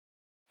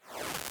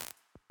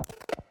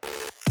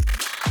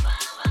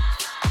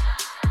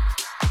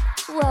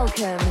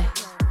Welcome.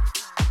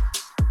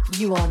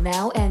 You are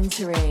now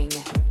entering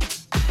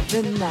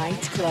the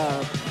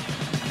nightclub.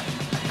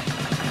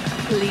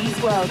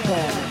 Please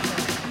welcome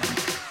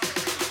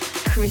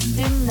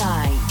Kristen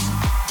Knight.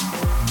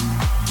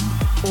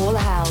 All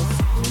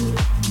house,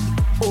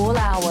 all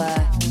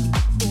hour,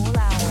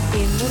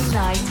 in the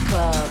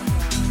nightclub.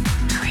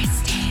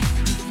 Kristen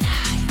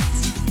Knight,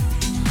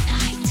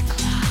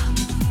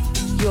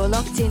 nightclub. You're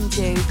locked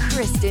into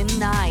Kristen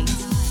Knight,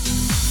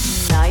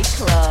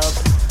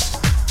 nightclub.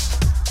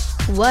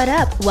 What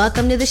up?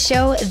 Welcome to the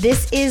show.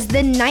 This is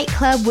the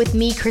Nightclub with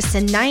me,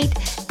 Kristen Knight.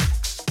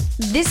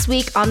 This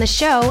week on the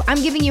show,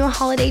 I'm giving you a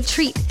holiday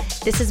treat.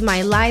 This is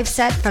my live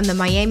set from the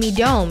Miami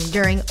Dome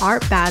during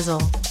Art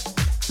Basel.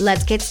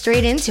 Let's get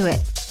straight into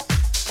it.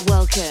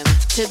 Welcome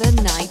to the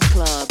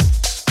nightclub.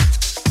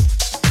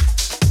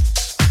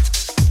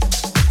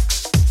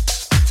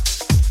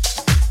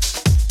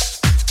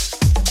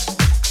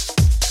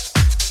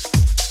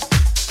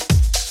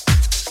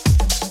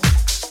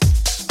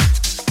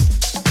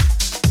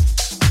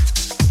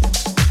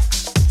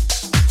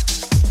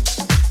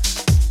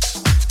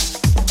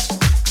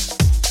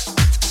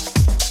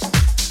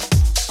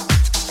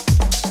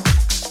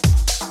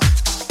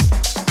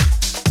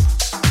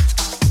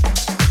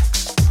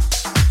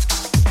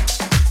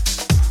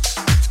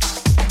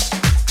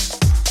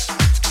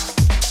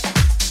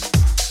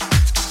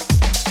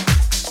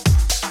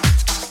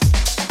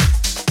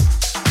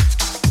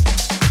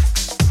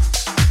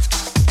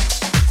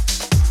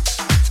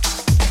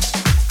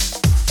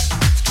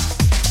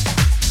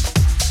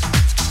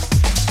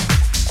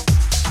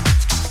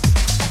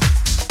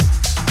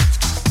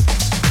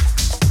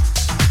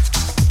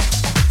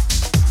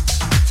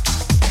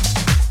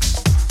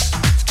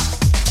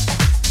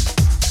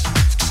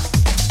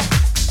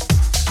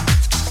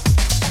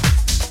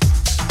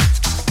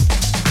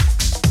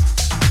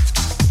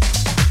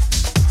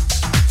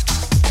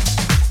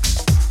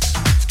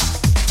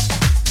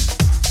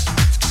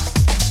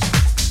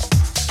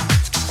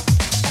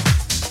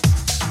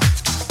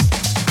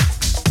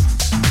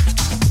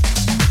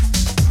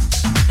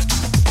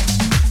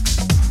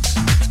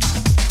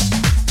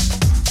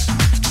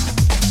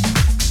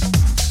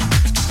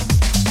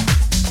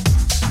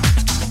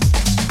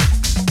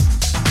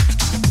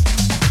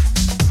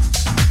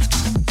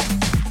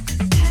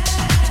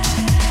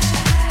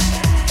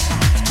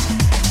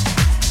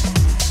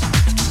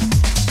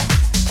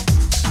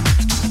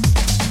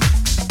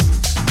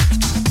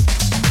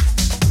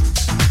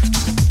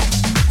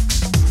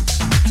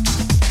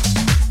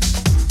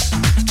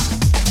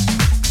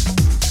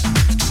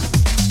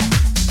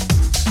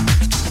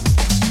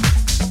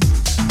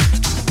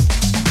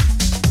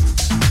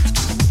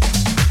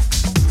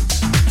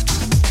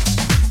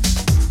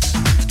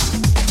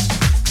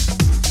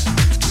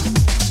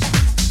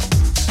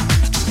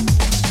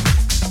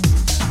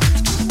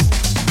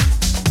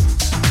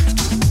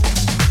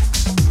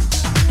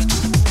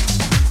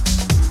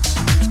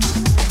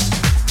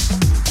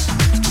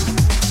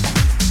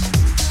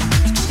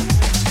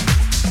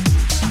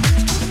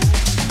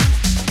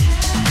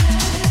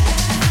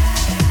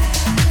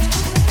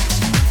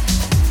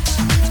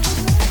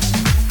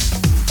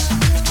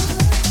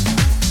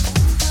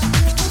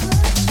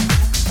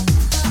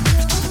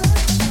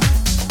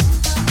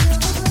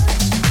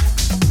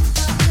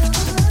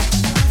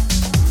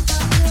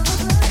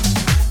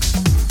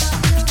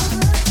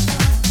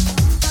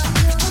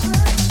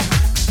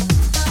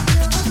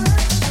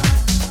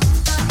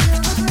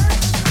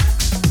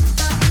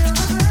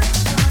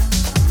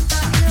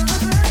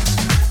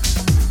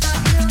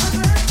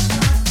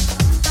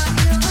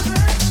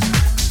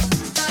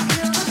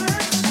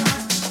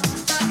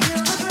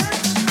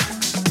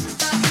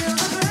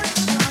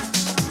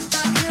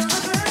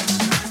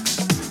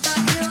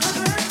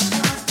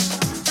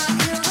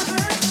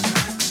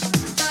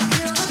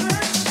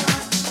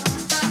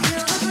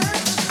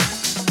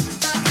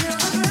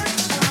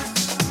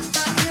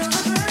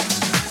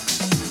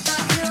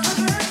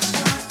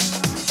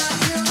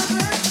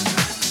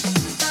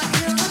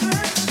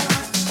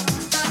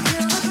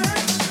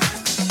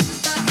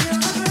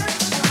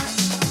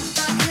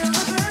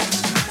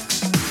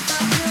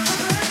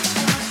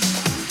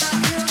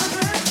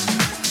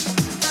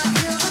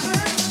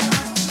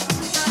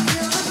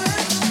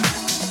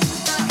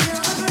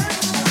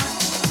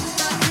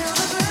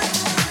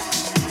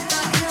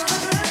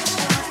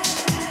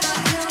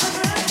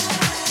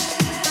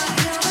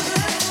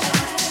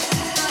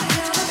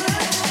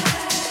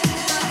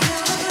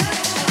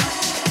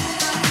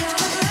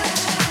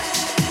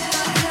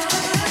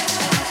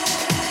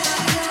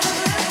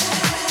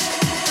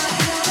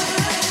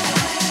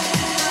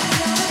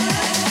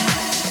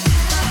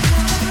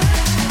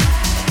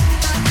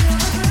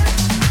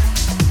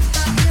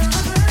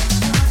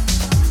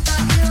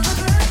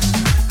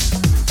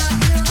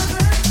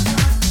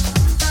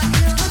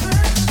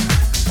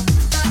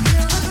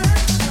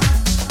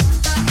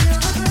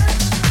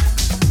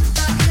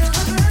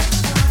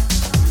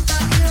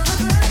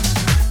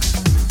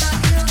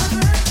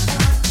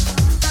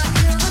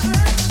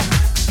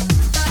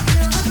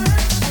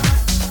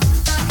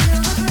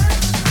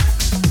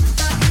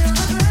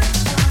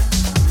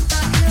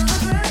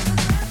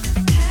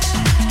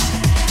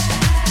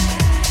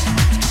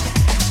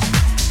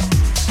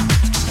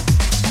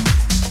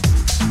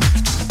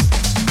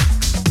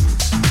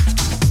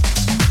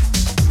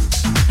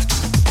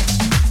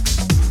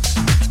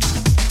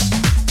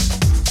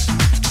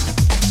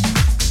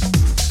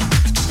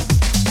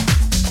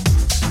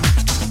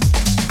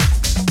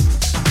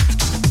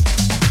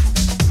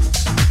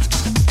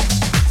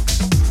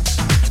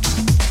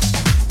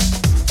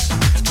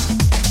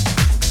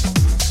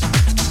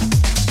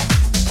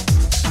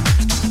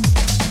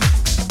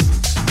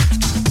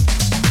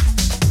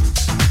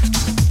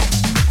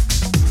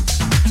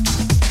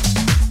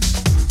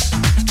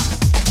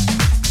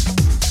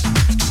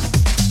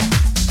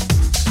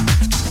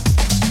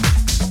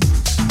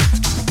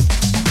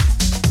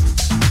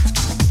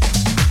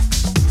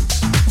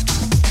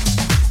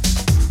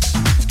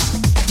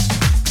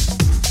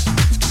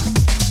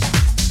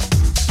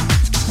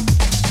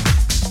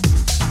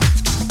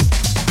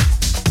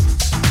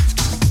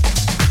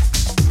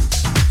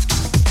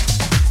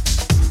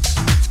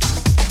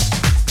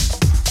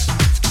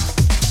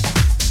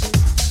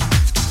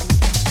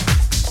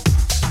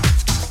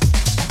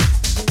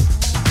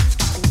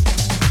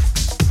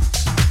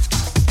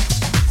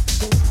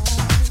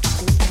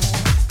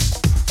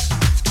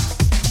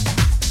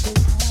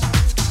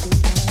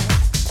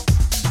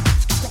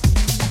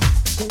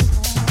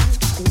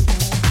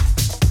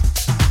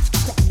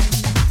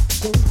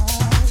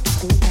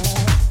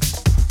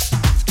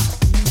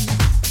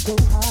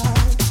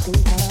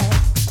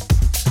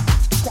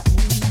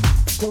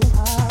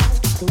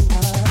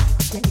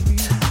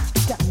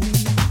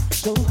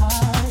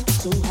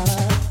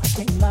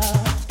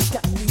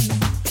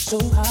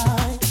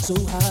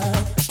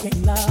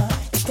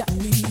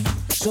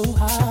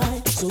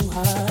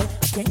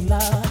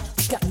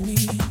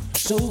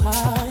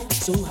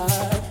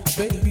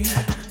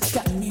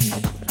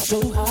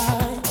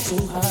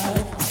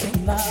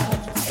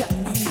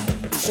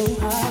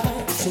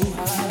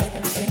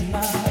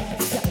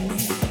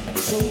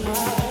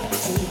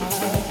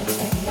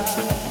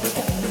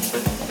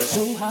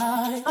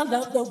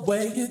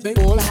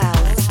 All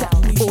house,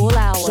 all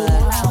hour,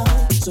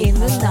 in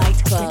the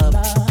nightclub.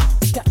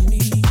 Got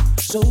me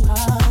so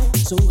high,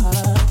 so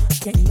high,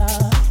 can't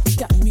lie.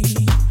 Got me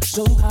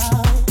so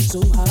high,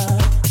 so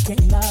high,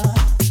 can't lie.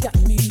 Got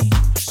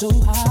me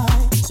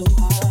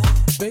so high,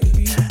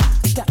 baby.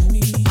 Got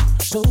me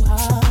so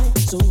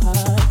high,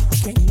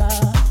 can't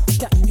lie.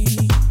 Got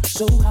me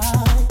so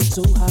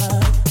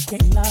high,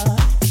 can't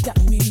lie.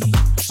 Got me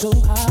so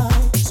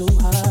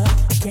high,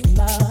 can't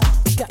lie.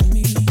 Got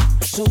me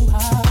so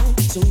high,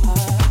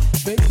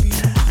 baby.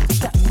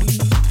 Got me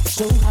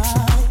so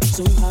high,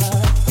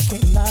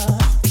 can't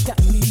lie. Got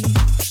me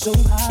so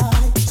high,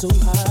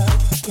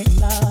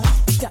 can't lie. Got me so high, can't lie.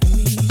 Got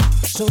me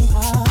so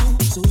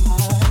high,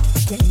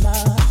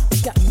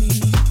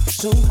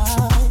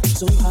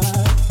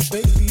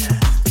 baby.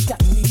 Got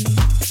me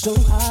so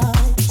high,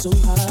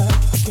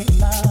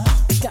 can't lie.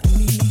 Got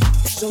me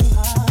so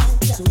high,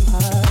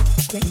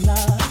 can't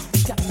lie.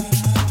 Got me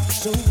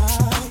so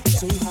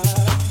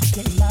high,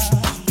 can't lie.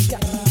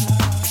 Got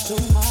me so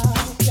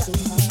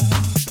high,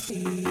 baby.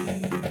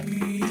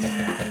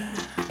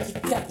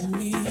 You got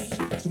me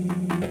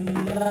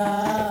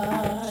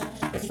live.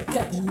 You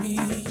got me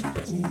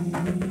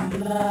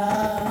live.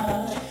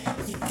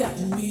 You got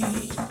me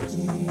live. You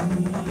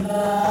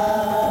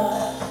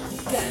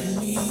got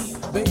me,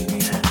 baby.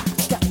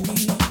 Got me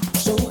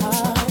so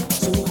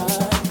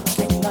high,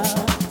 can't lie.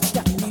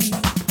 Got me so high, can't lie. Got me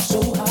so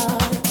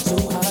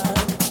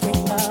high,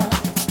 can't lie.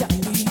 Got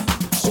me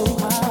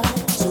so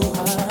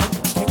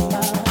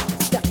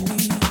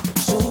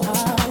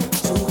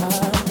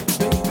high,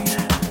 baby.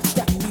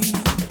 Got me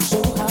so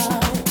high,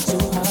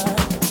 can't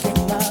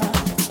lie.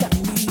 Got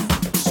me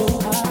so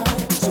high,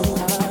 can't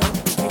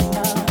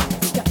lie.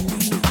 Got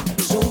me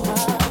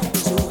so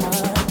high, can't lie.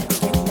 Got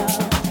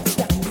me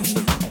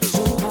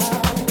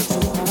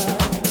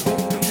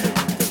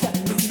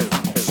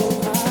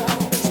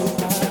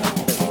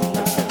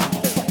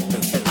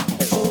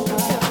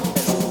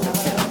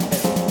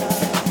so high,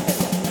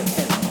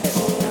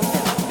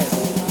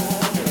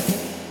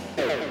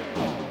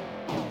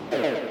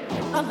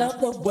 I love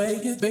the way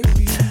you,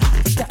 baby,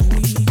 got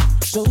me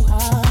so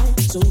high,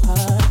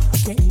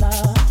 can't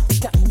lie.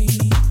 Got me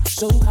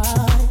so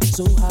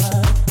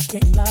high,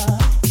 can't lie.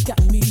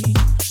 Got me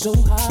so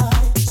high,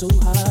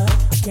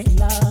 can't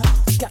lie.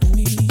 Got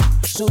me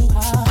so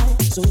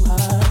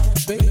high,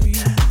 baby.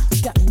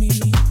 Got me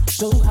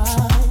so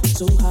high,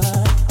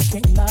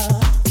 can't lie.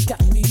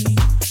 Got me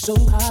so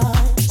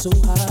high,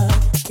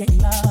 can't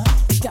lie.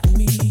 Got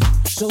me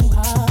so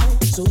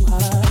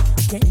high,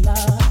 can't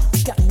lie.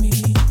 Got me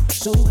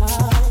so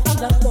high, I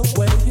love the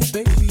way you,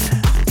 baby.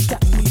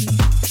 Got me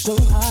so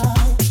high,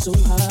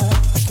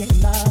 can't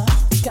lie.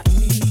 Got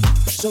me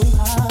so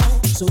high,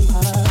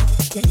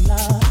 can't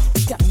lie.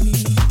 Got me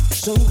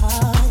so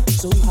high,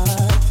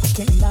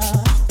 can't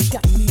lie.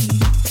 Got me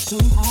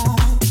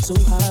so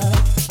high,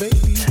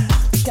 baby.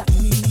 Got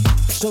me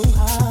so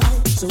high,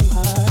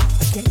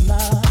 can't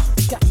lie.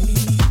 Got me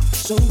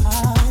so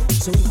high,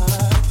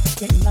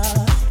 can't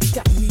lie.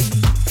 Got me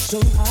so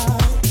high,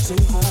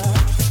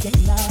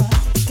 can't lie.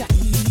 Got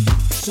me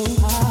so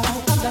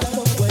high, I love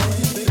the way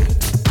you, baby.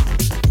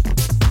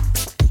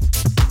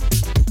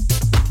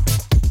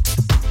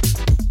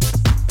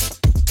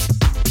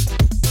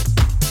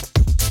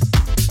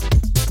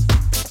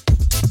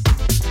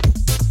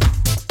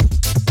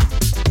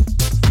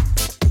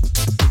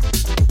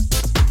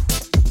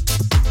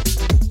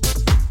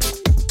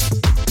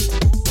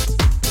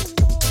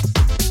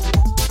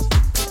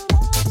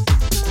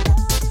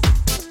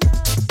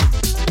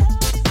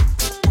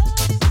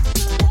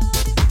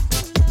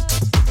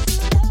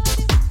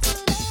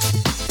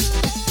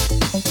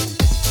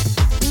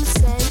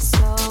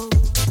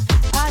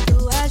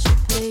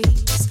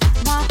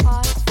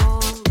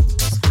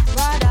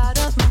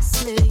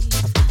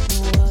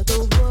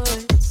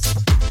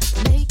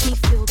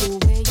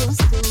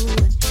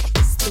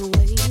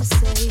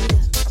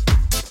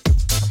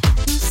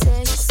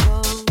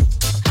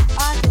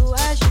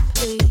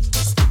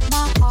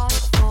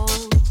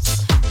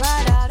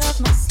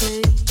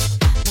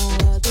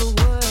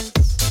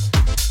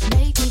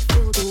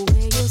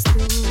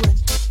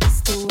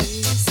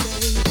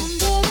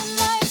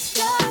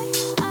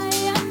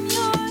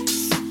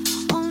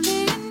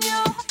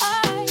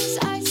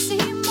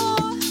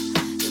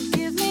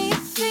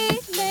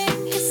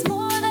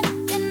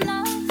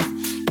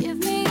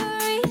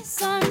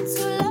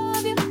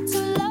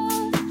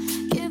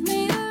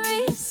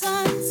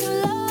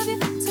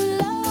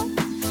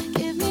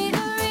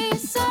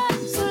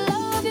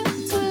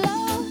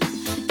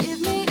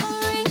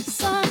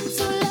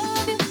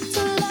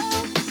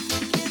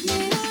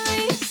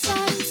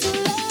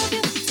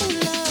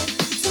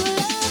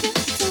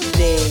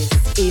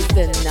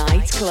 The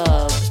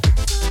Nightclub.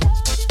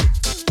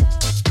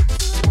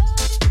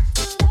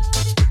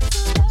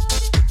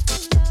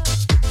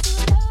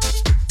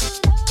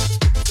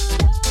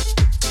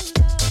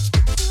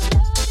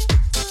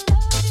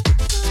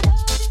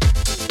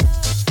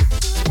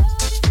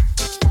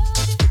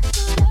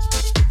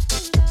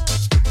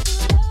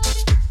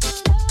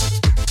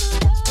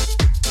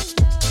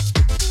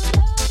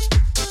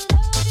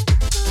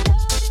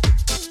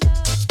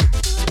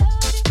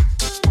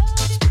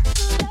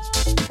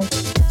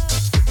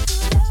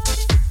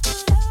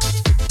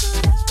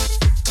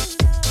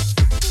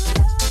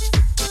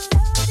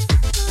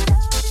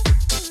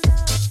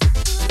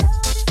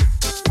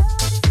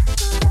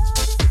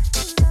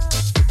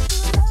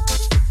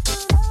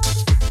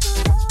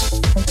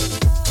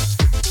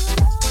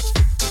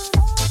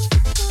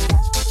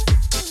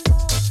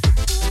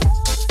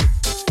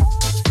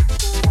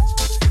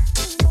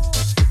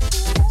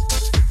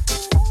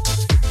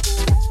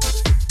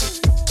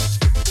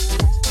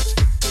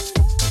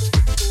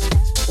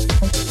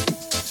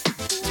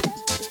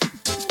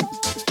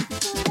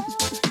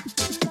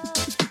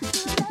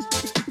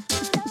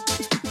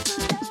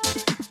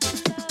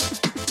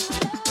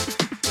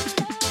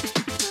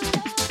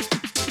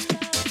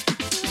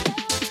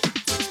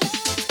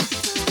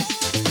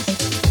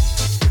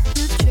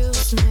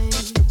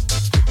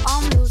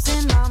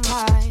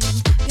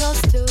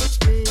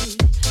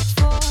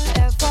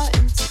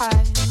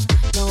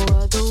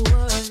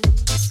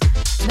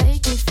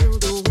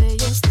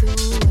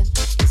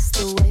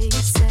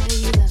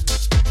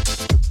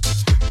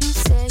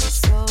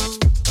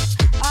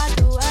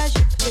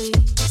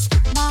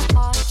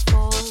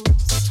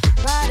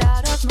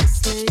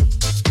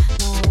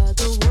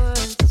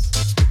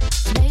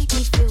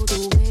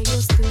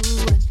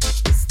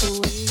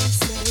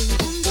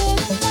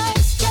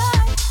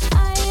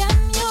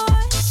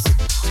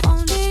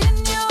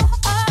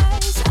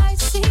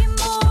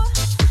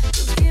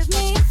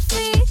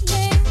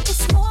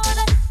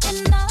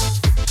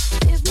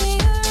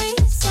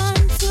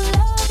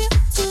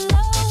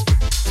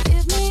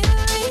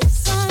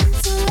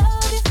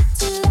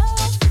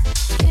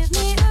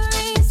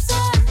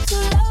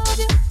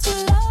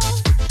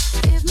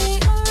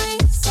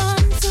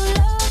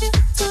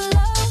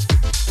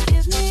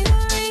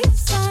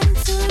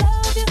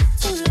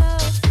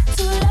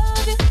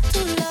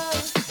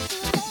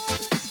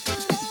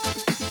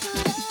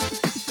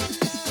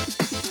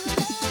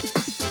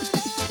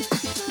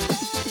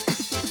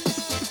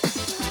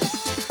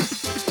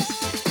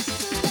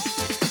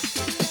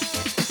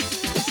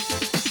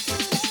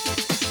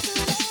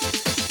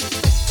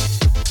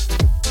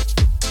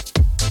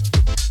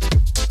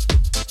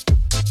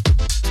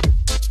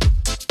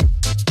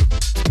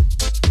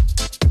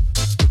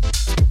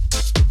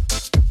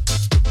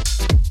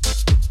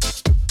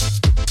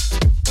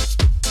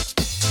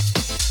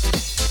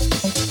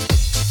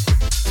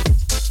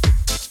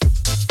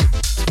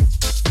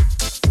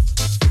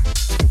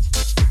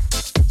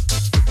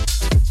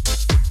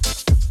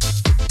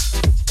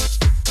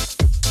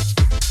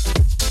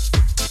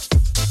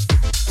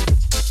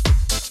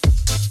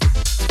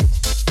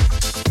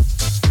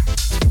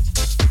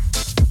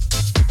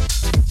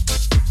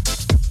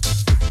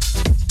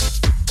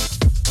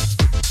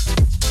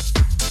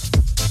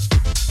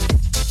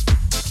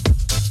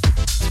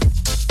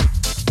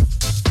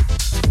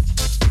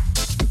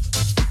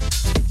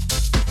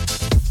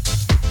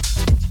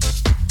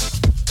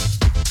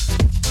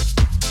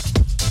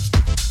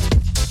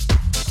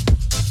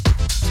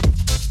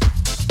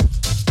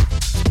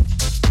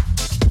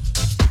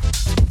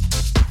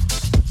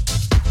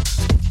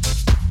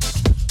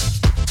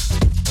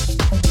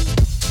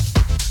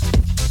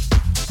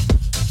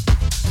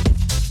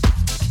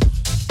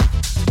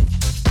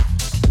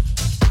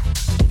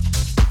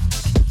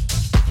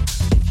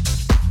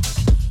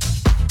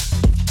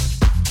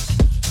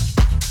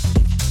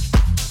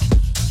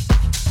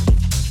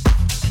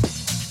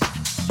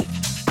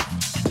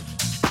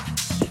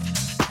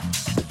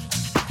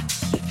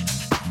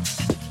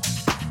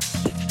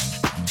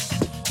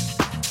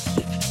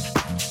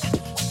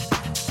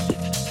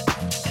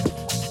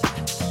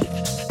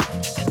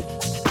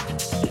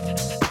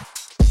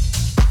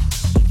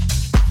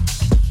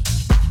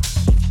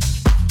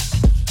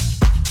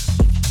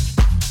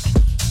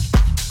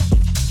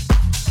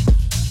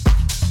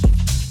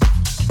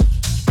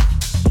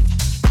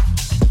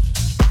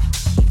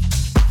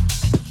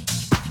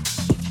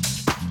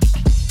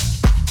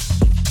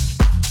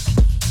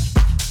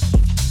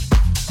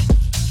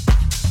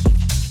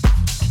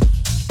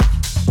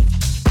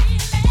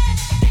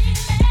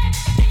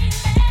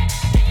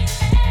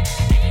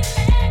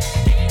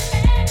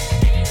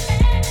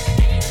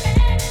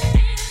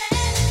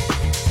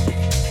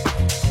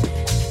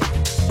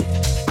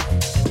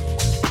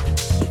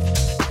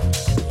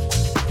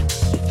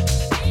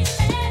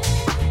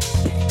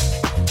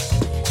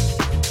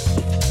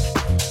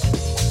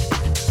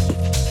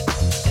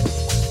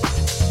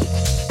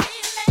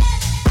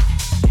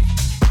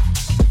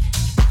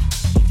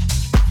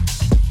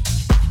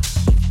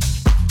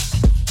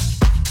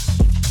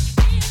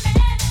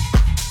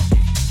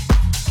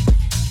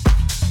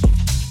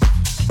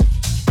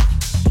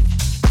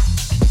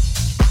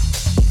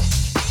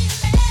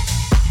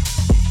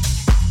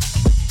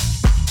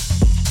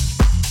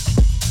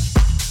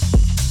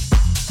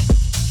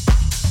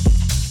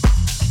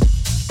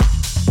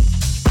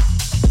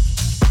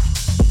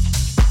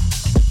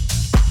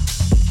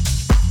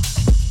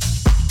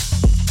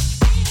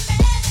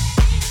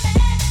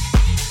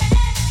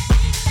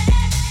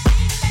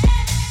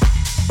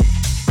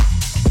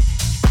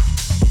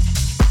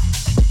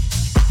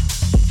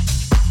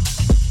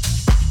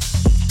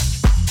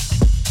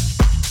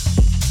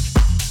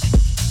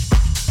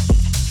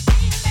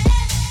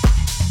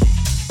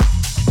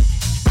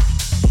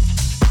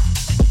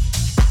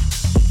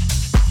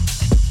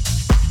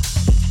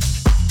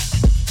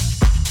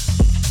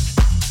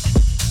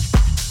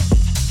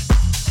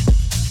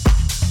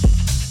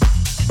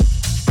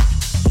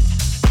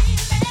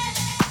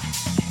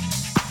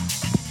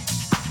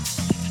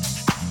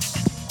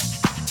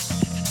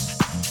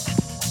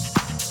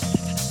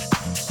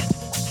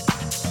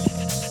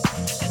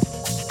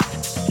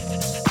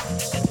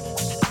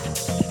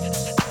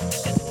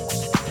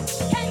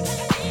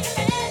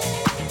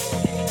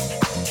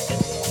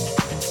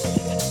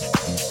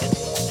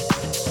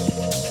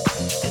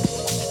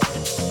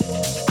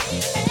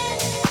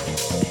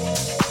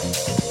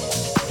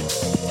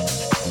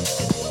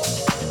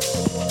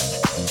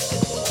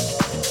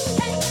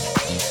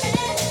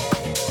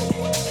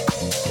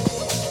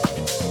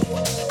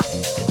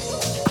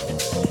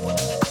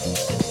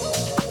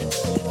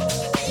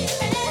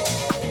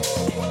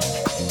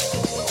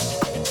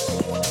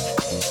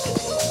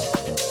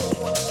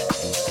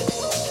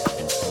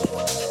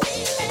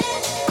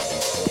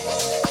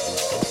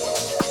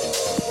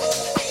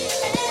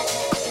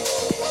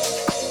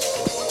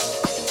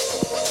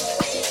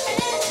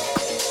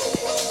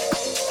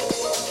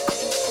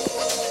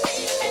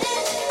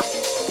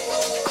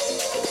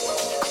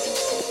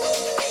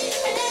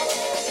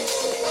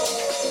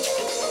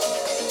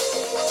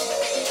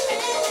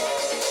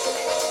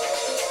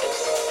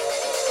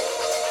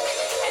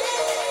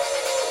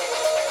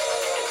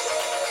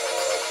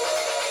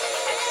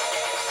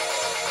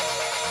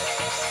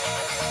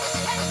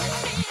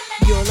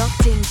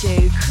 locked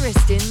into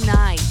Kristen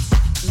Knight,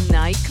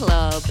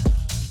 Nightclub.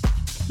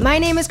 My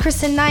name is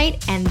Kristen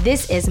Knight, and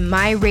this is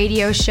my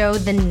radio show,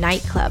 The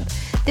Nightclub.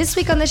 This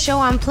week on the show,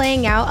 I'm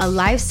playing out a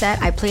live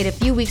set I played a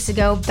few weeks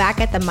ago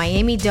back at the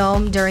Miami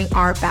Dome during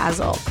Art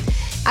Basel.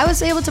 I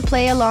was able to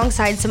play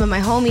alongside some of my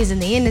homies in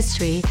the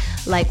industry,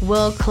 like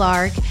Will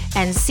Clark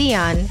and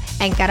Sion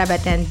and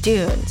Carabeten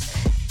Dunes.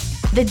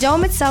 The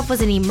dome itself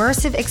was an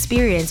immersive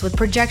experience with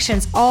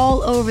projections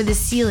all over the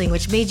ceiling,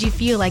 which made you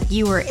feel like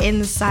you were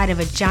inside of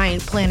a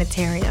giant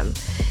planetarium.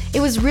 It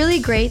was really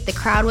great, the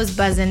crowd was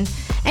buzzing.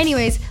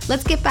 Anyways,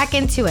 let's get back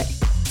into it.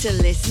 To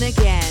listen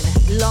again,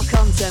 lock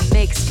onto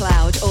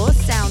Mixcloud or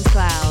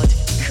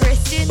Soundcloud.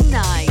 Kristen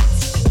Knight.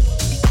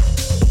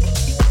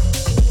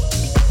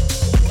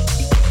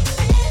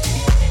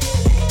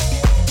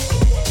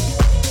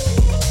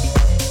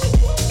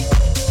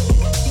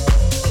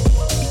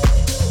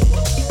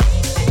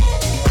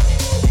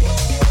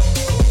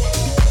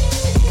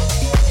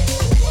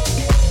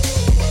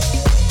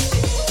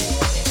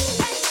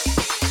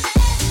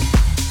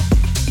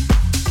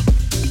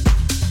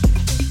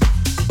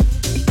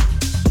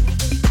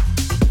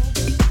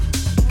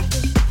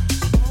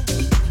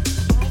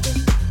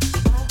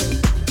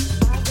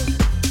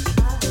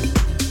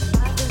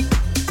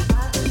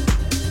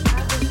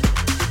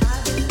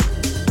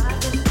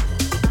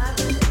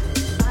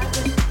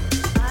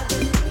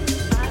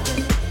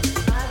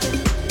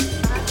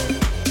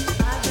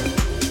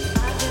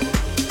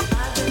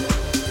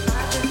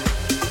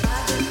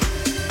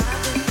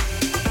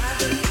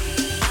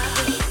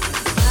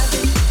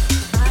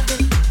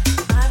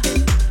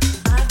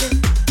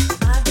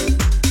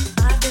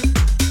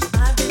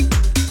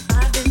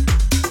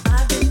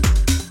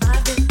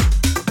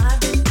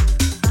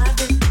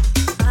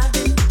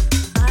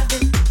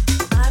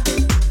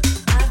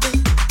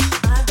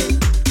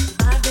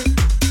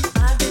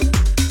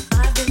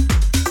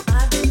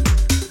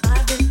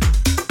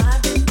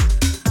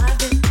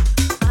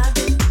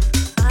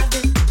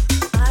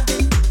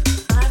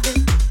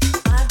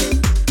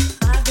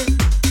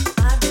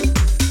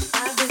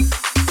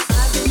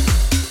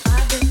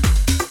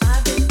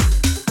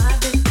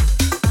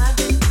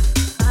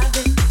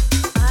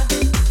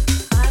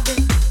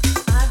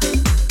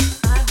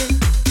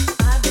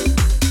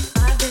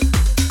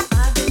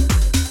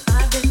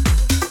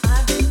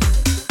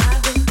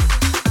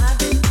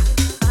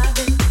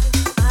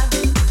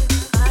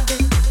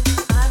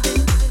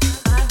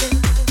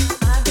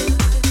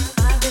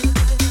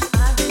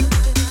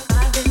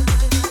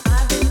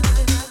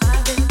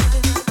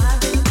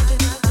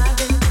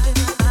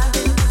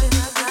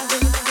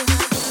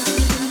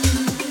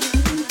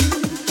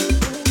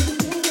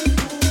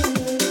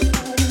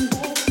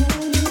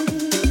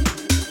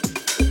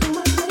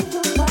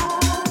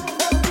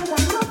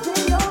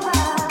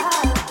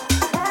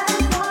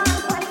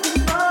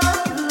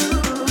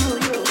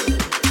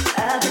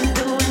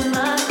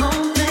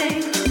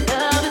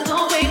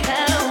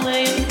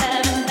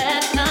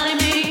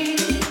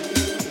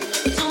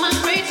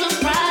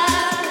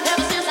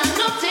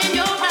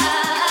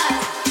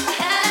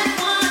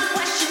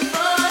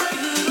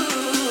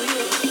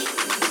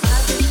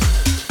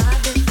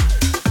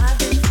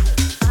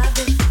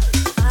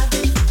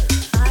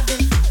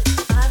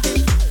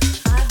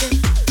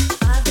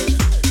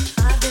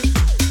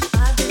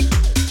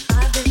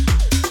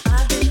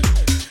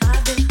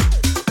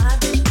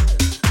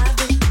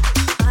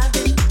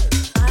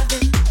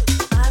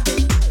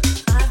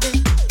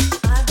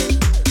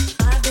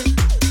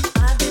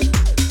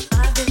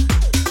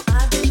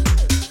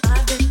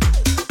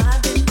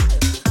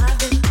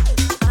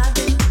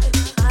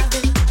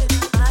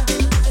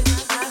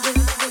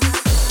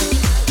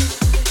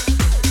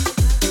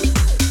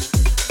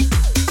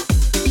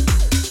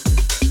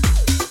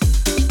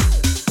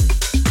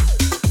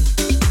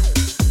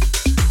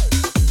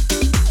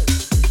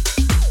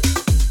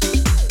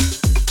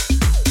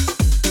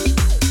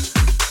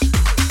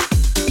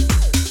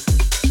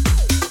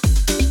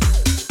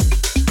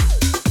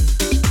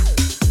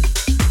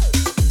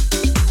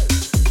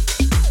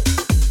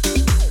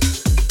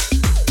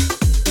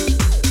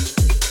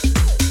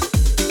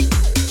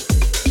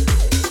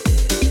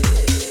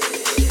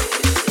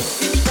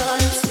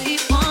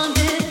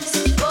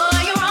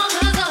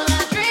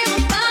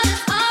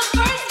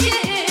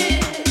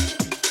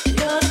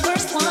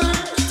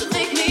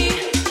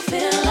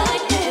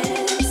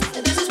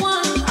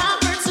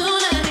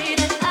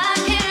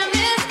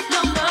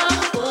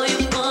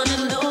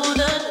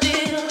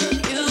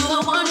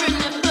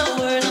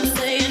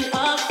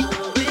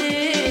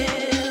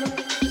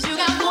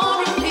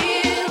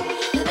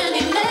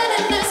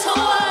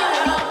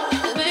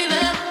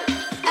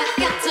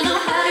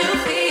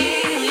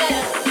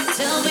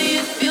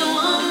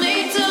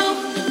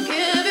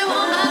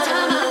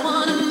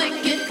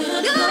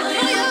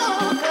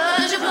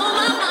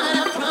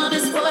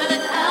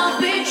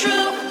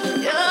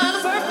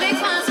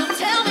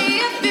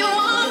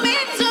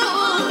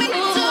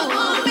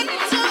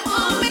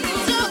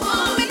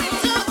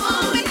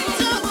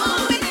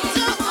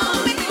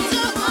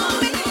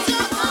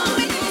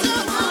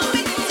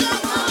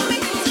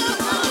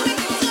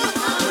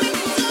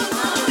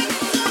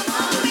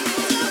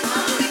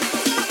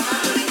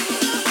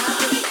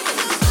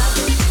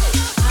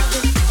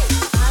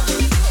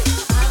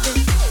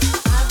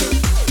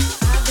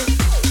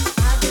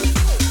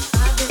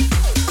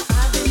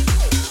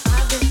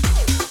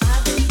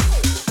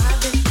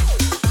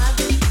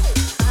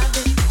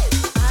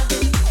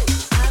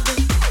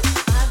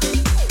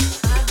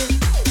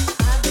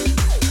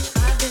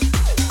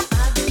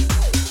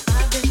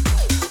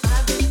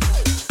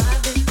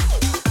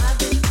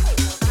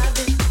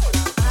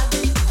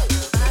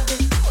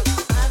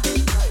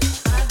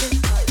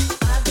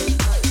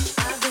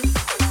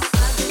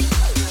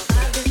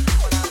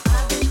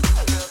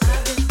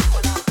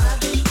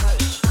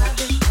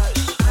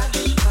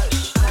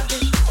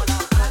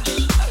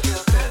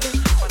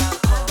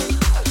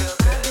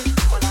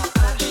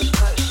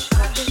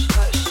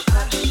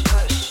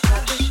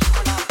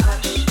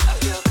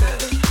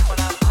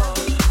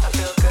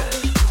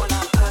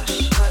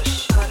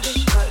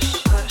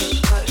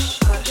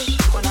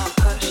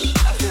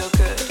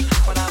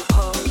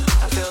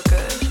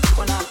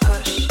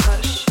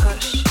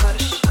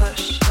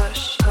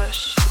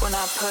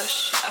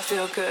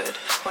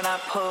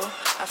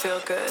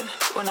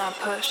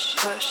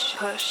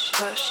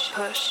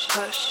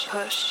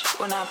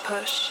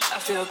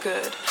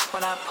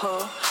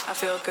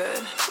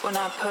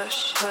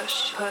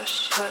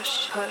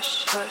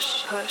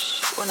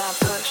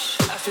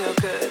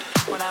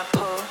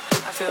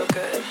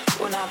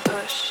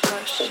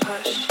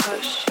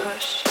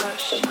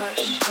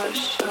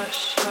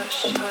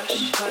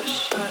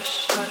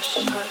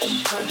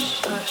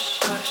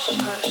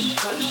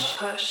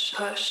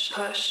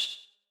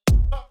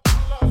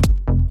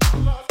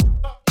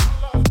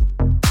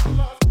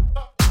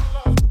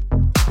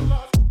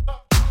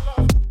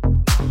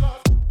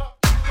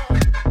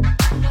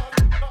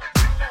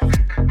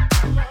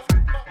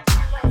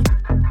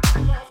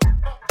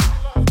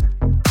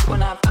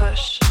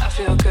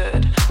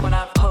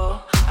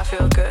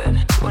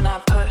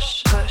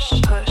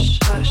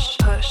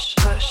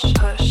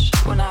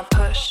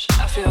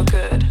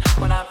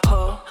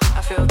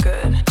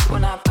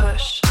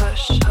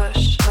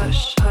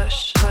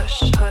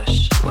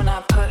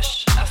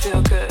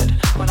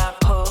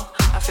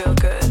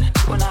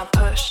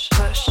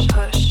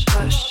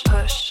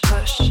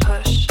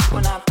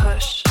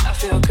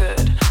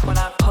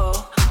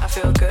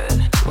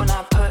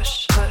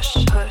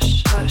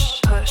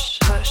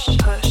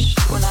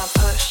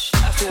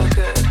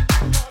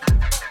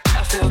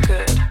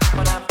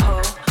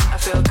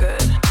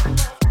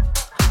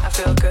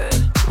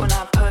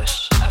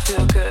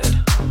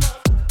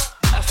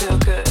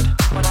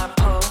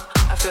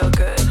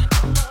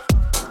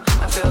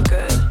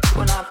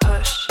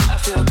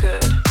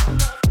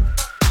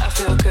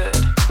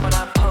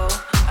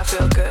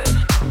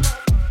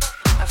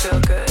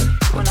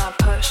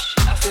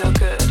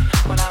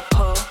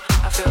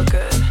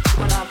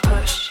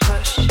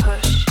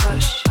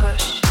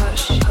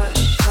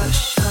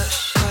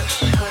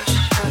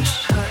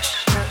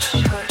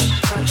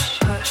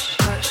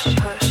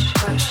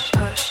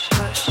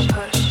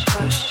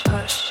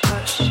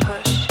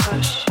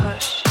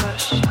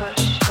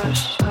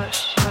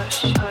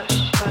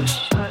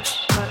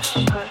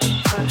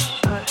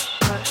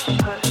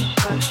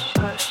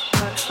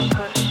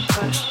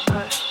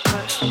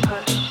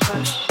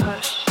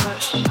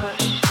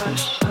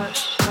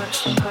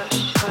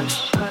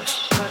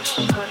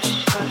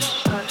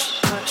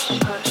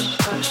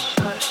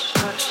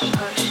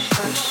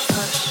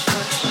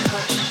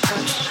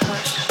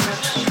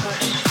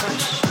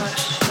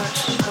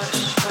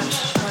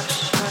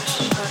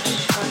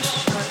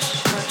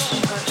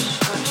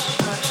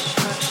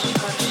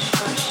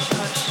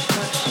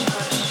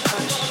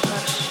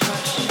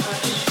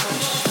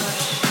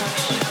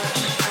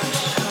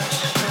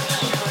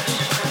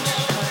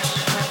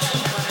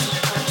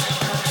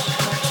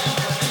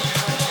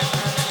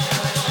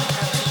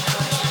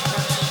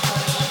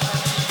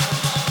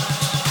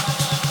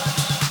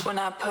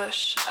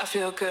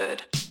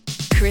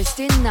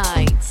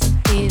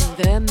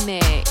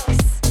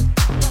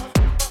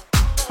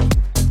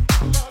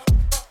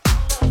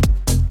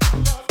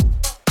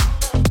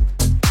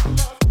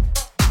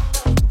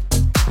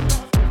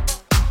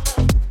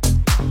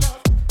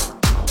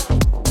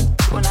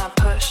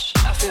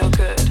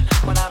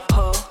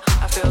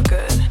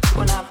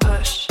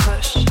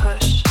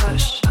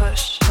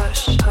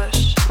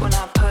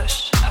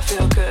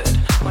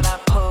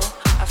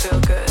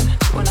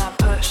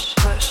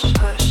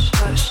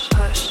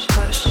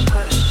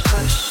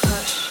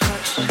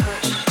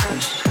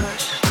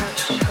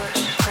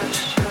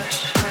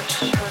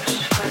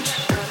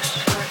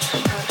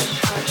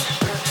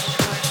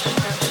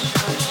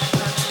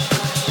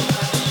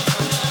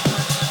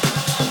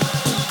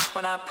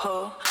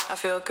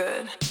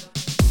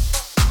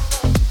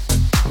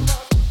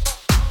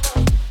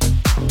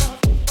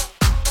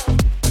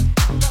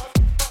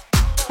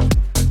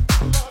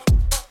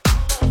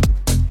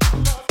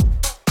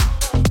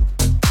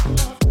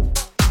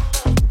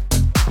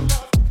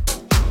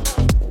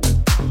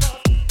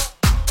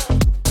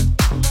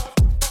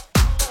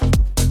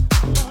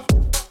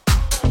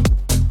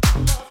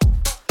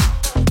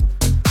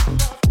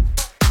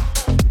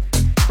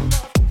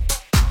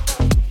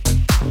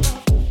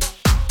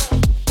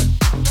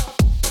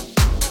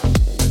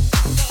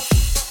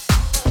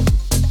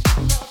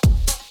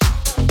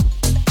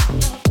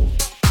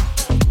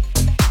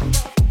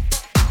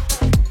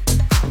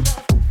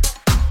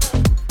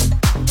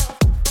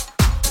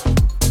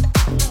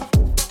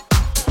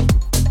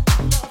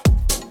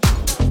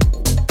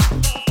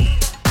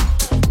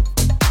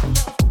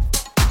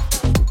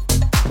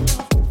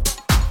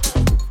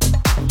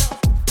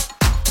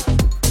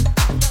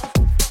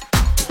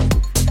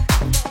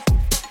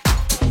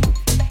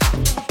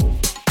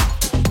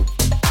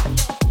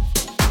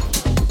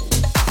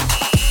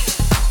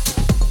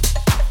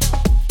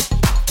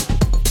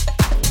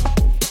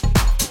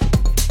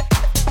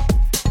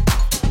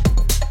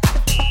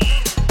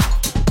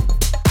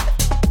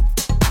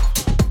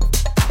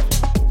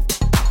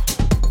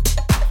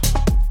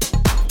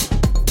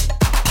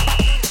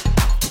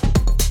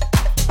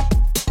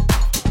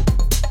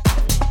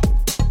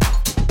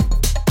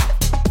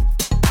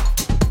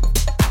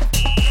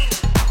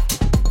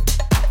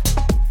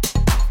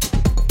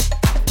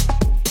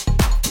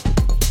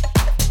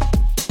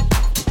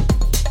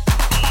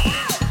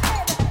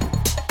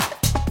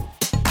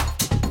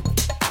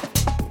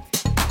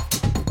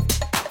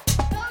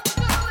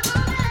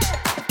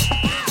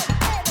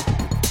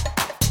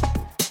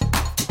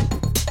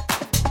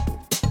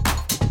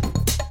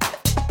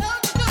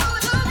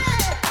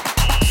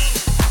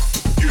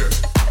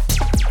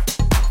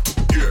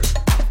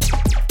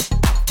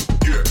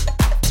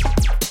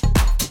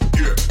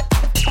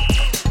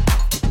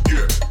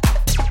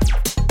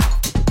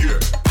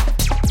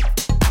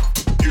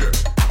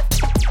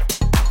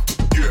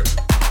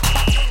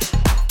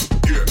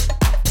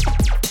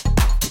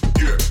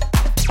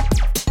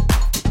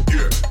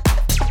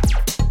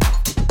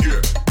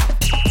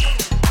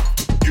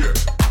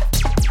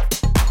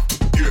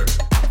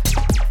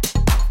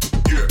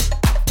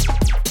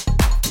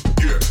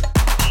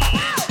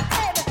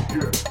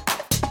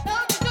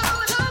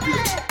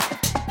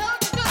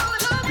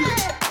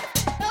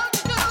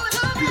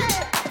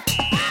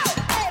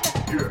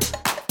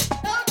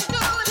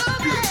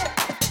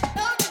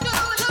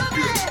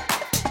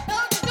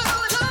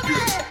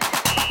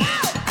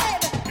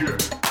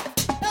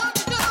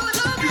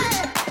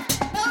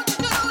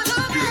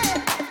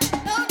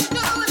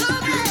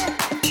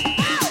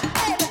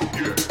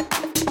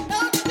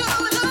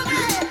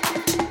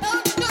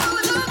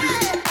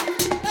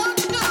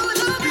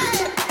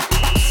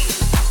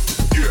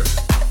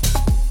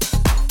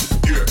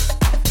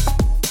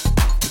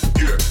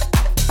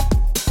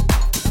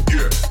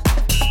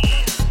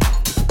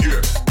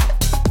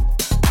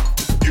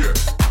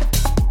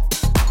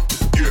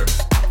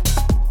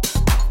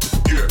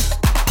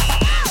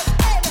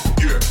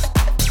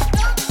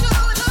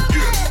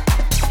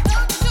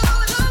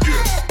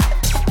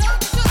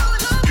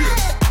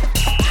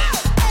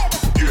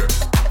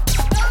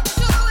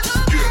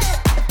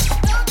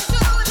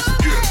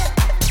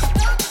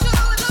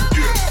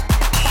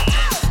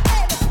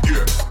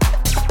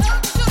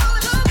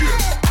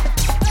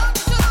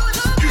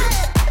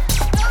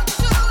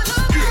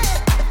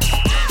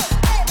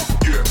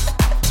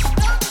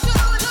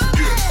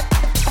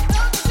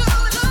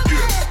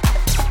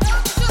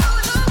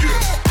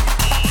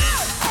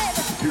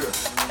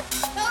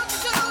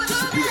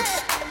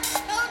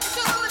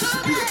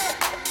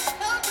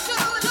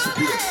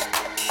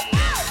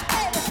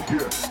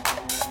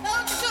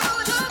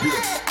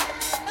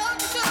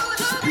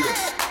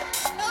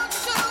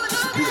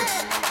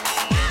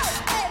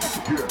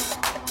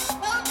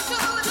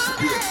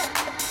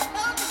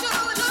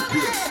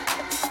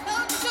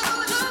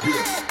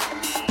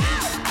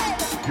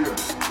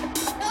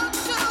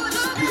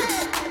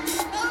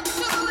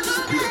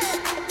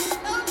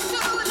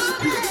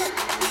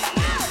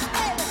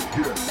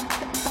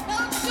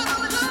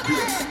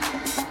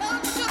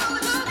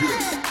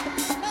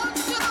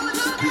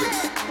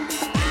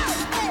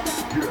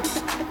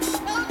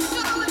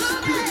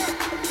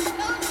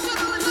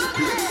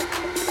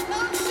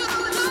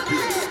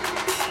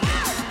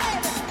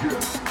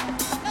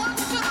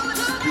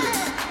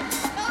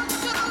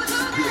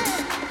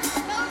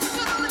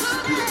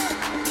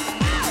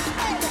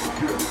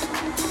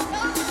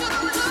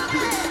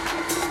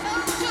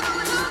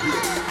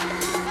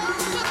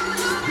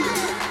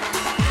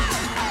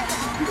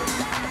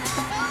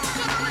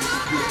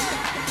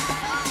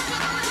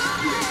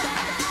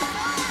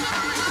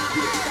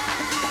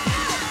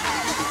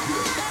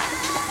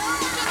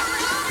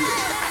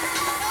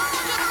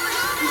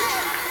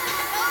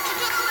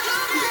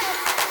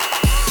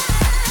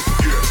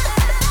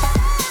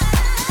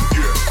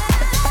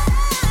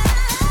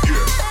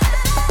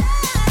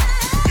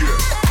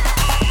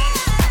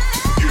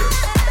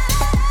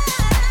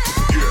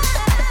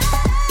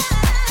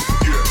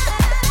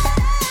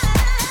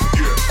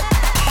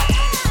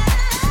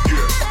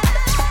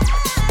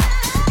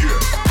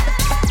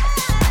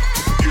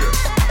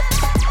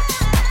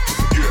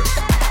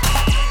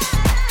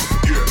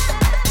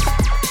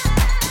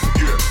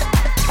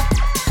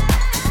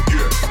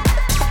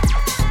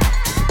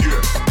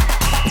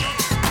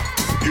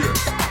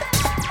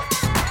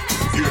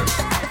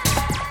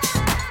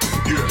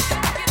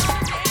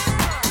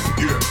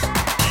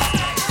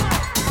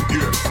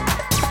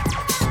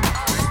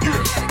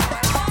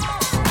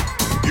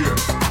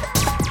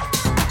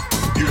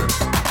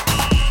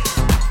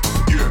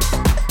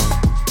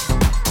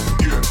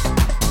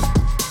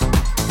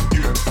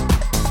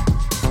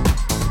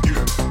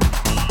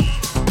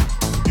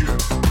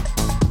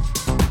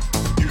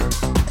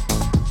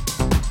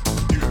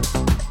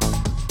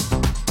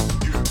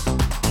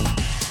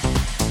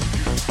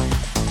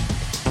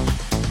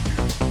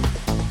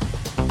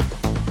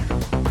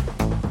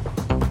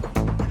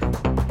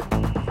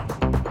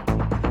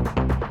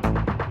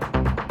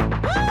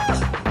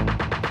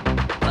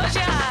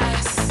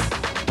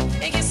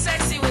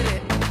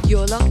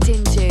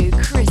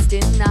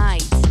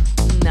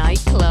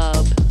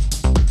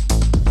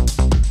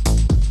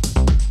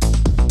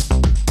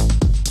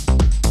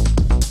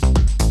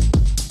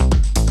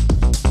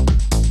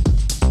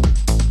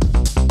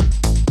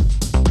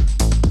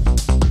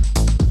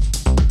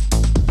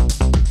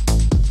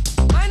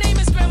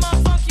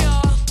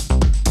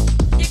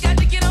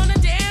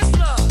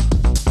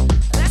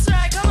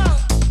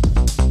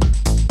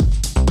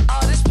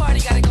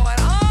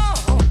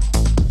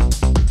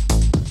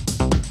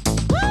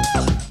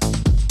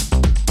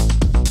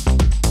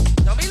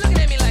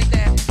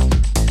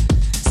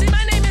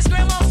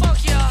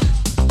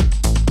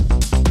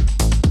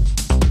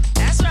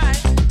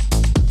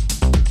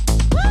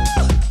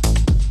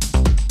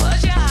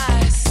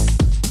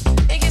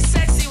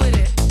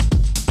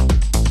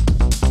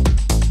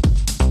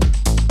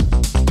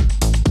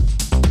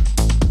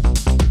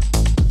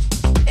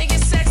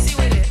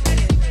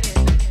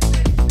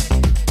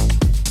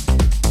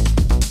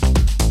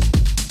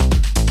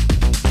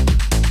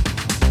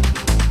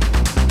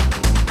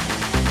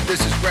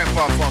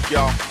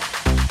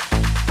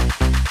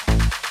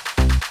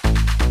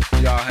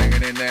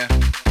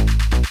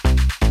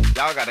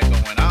 y'all got it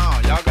going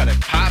on. Y'all got it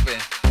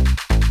popping.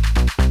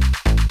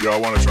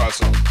 Y'all wanna try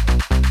something?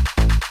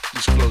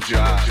 Just close your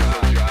eyes.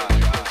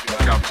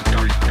 Count to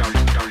three.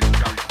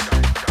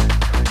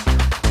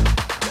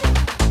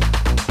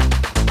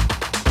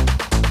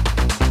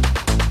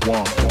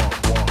 One.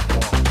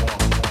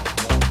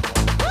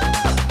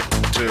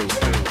 Two.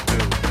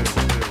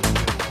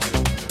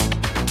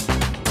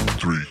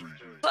 Three.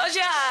 Close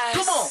your eyes.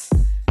 Come on.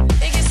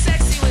 And get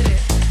sexy with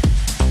it.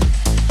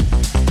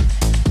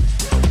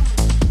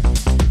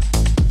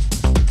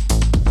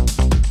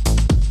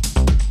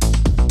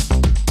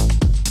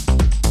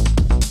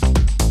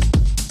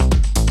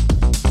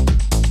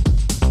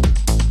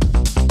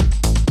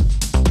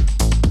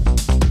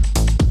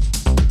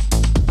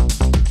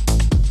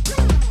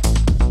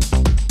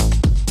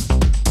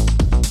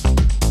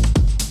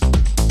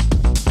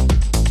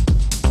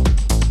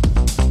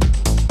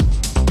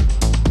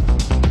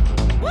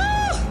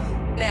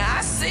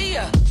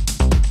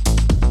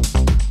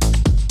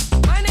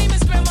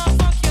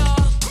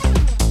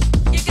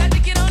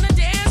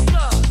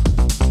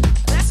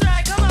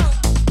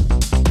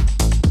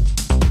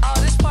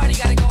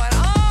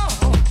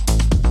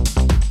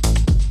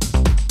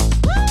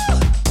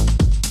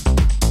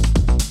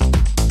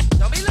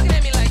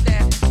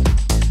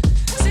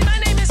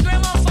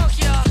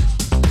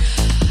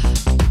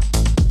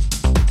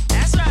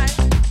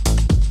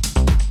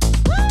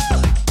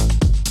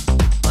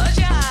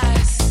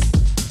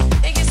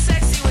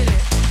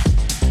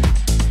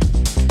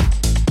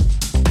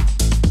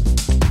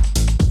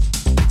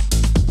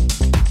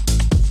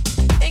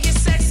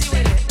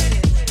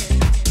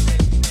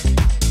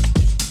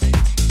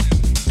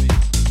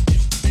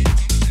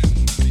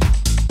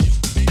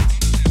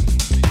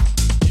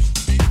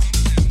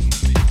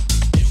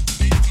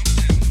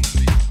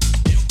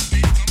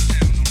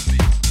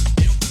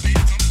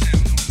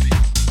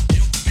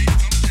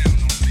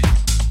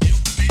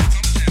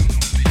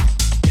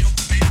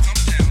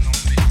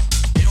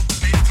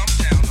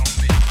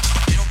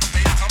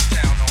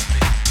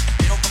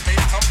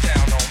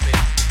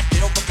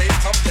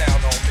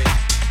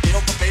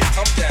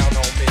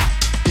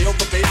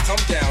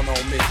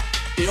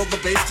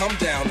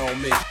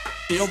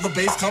 Feel the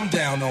bass come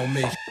down on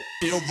me.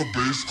 Feel the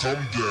bass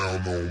come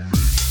down on me.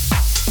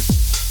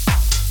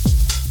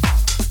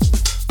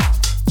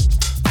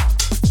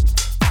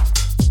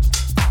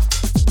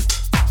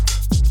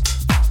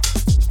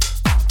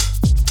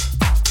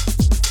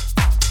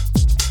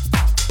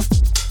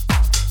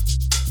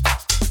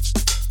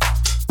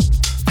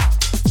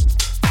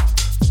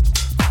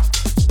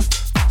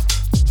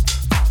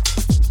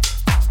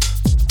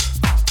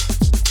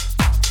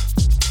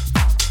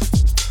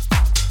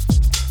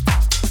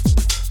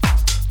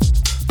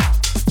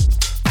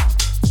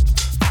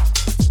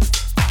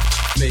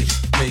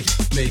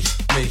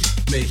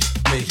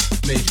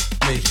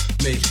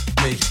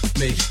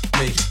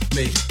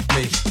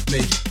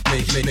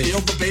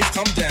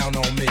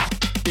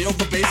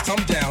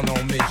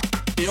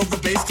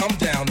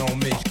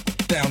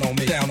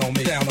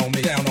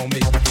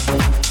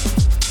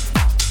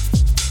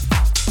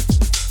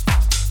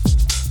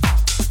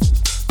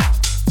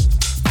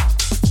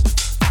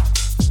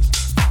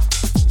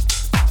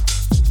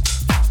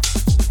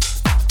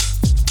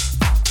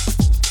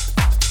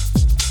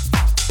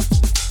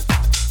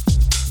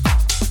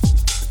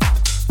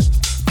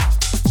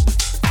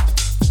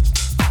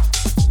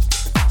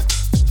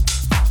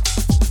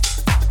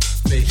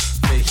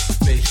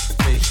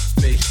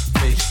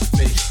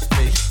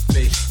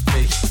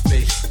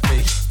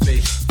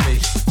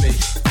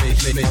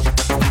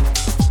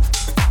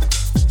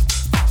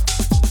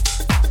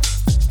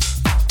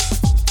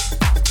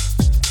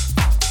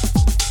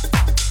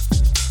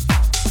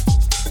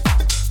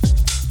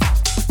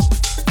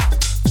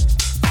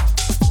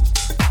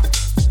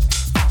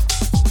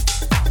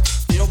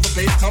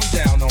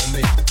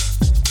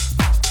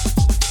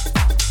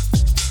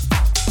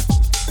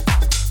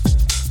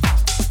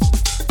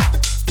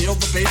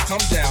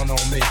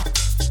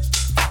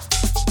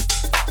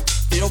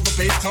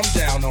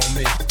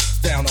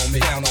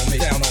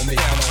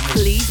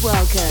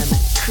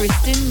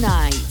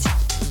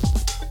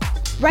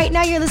 Right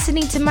now you're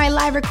listening to my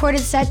live recorded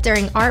set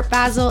during Art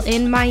Basel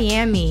in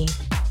Miami.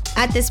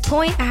 At this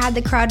point, I had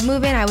the crowd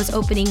moving. I was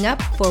opening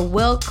up for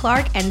Will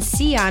Clark and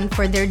Sion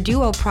for their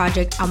duo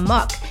project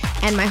Amok,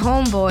 and my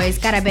homeboys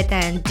Garabeta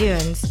and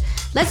Dunes.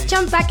 Let's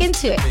jump back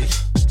into it.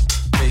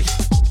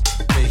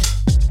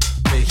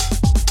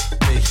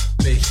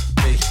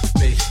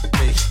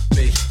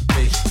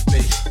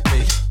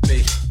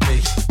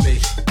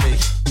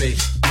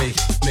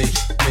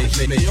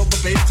 Feel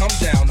the bass come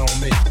down on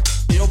me.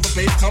 Feel the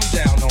bass come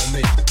down on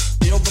me.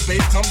 Feel the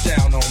bass come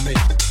down on me.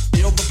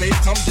 Feel the bass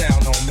come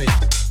down on me.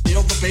 Feel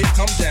the bass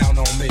come down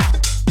on me.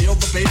 Feel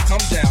the bass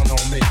come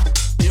down on me.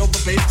 Feel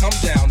the bass come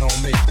down on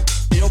me.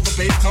 Feel the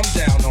bass come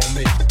down on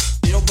me.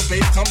 Feel the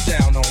bass come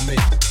down on me.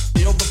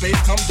 Feel the bass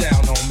come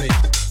down on me.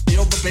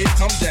 Feel the bass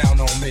come down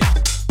on me.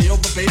 Feel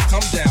the bass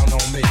come down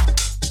on me.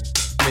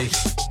 Bass,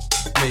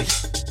 bass,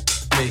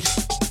 bass,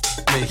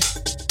 bass, bass,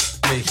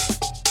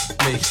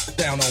 bass,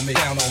 down on me,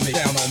 down on me,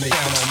 down on me,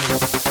 down on me.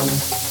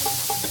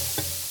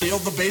 Feel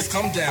the bass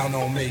come down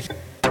on me.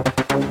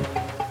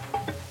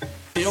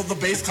 Feel the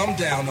bass come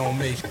down on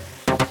me.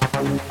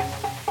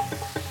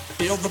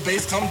 Feel the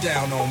bass come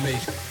down on me.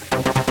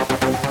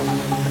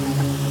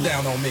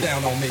 Down on me,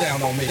 down on me,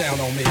 down on me, down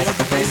on me. Feel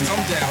the bass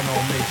come down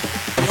on me.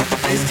 Feel the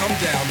bass come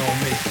down on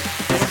me.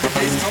 Feel the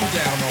bass come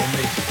down on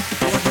me.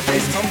 Feel the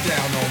bass come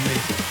down on me.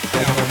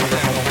 Down on me,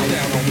 down on me,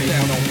 down on me,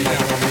 down on me,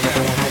 down on me,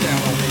 down on me, down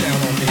on me, down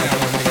on me, down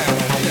on me, down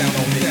on me, down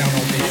on me, down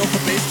on me. Feel the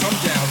bass come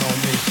down on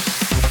me.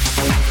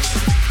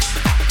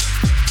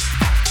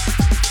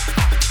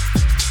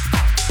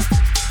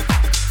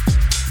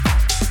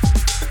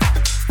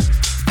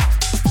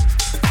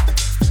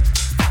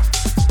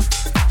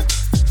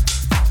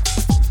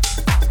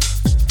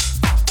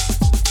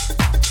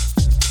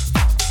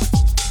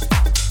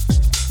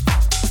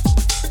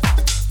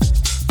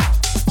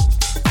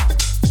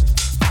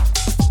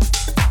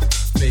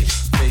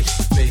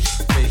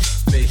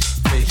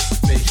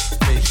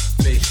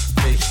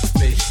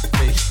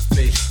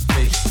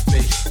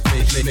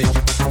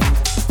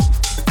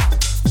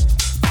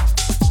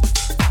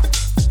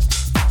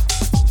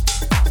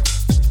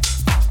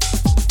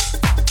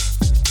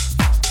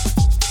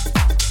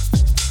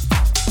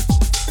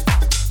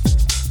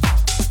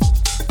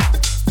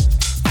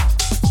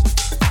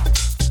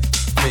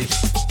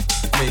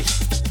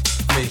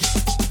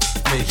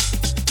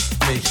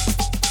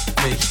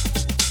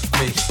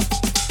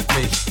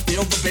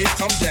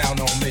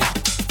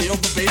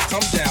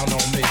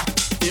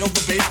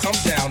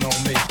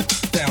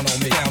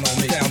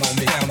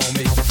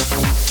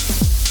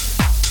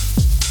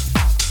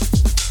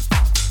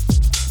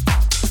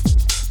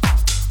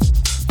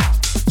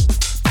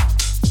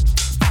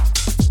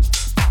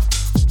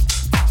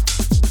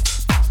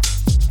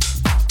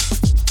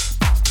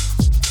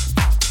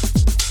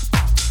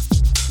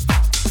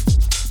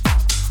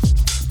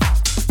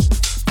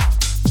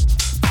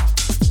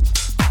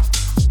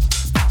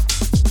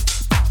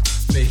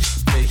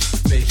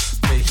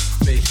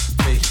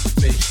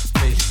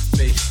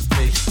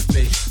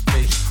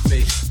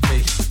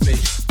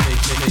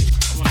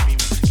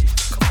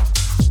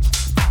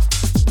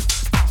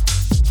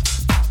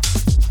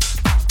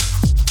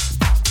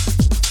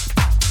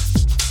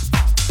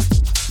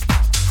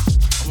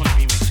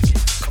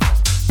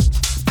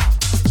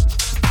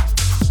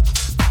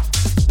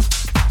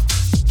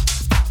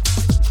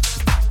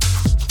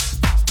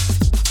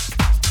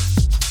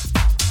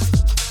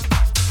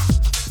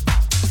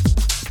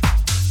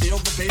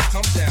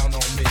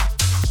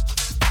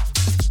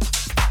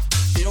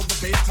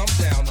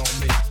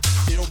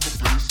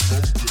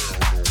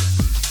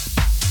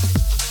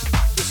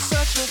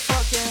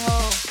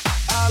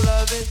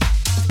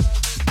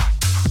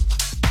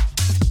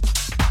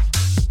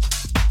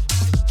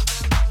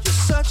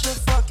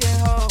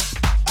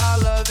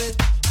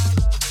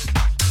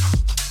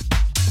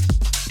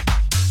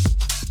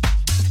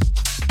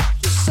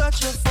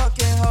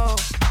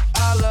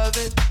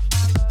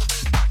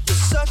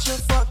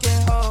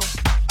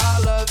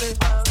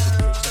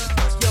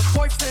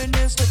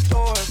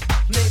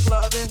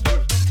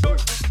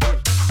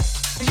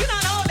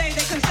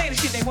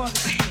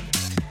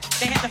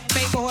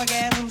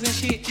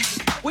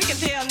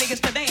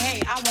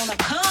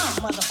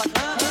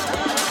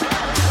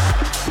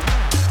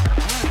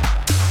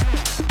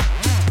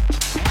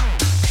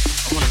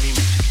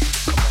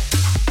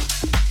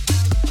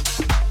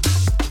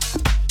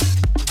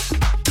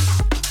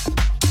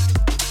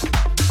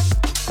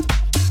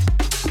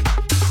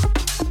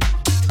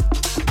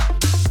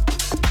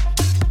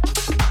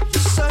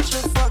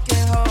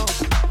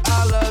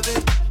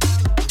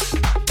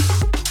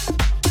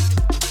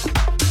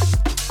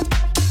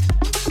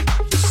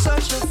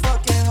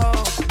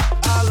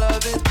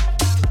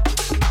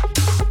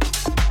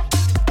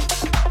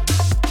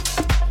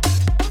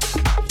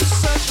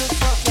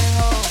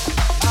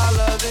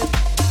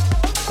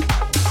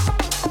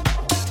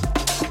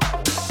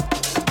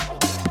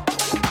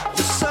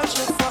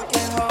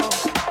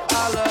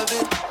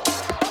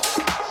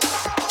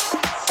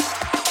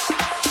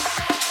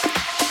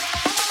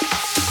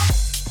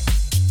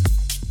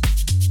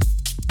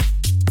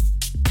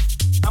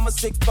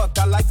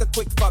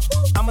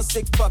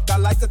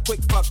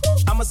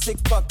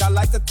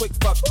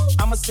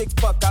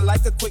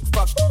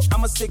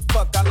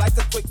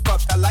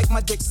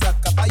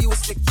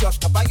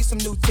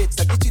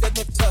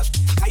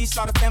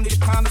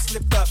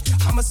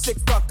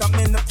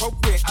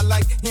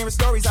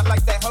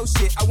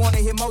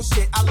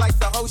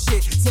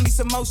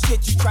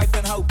 Shit, you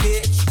trifling hoe,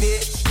 bitch,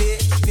 bitch,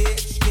 bitch,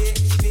 bitch,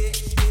 bitch,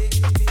 bitch,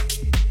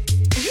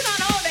 bitch. You know,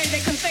 nowadays they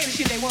couldn't say the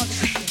shit they wanted to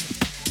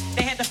say.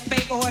 They had the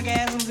fake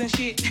orgasms and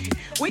shit.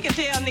 We can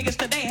tell niggas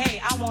today,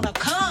 hey, I wanna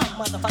come,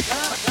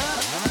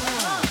 motherfucker.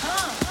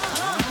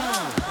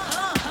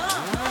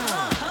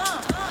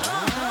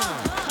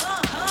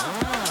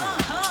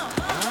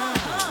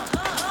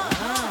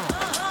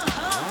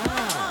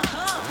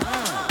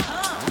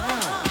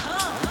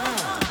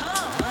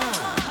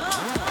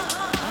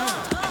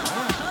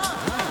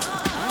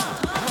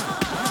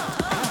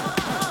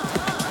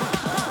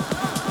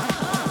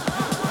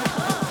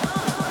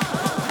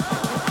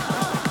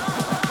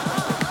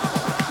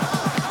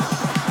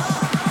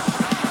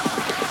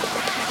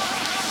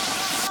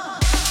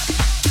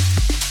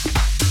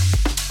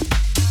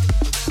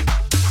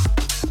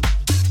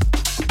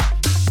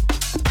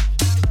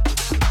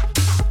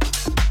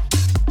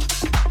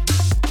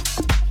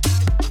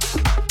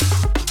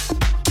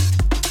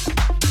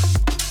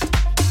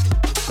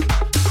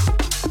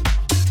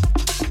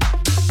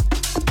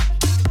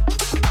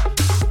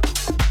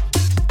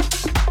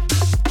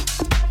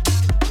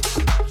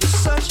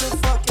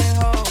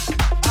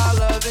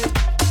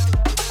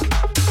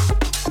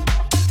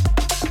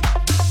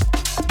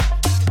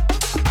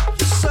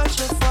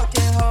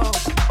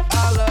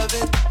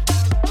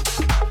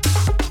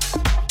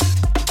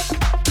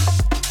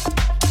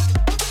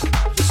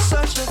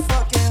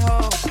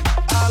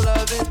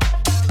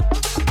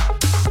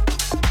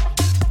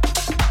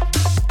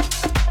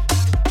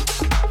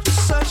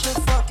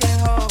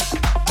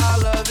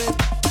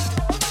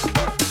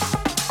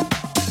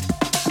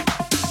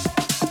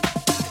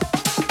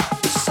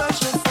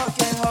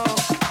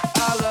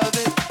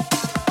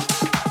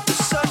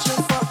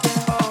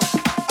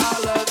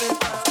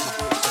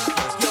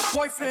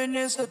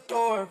 Loving is the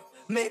door.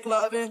 Make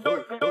loving.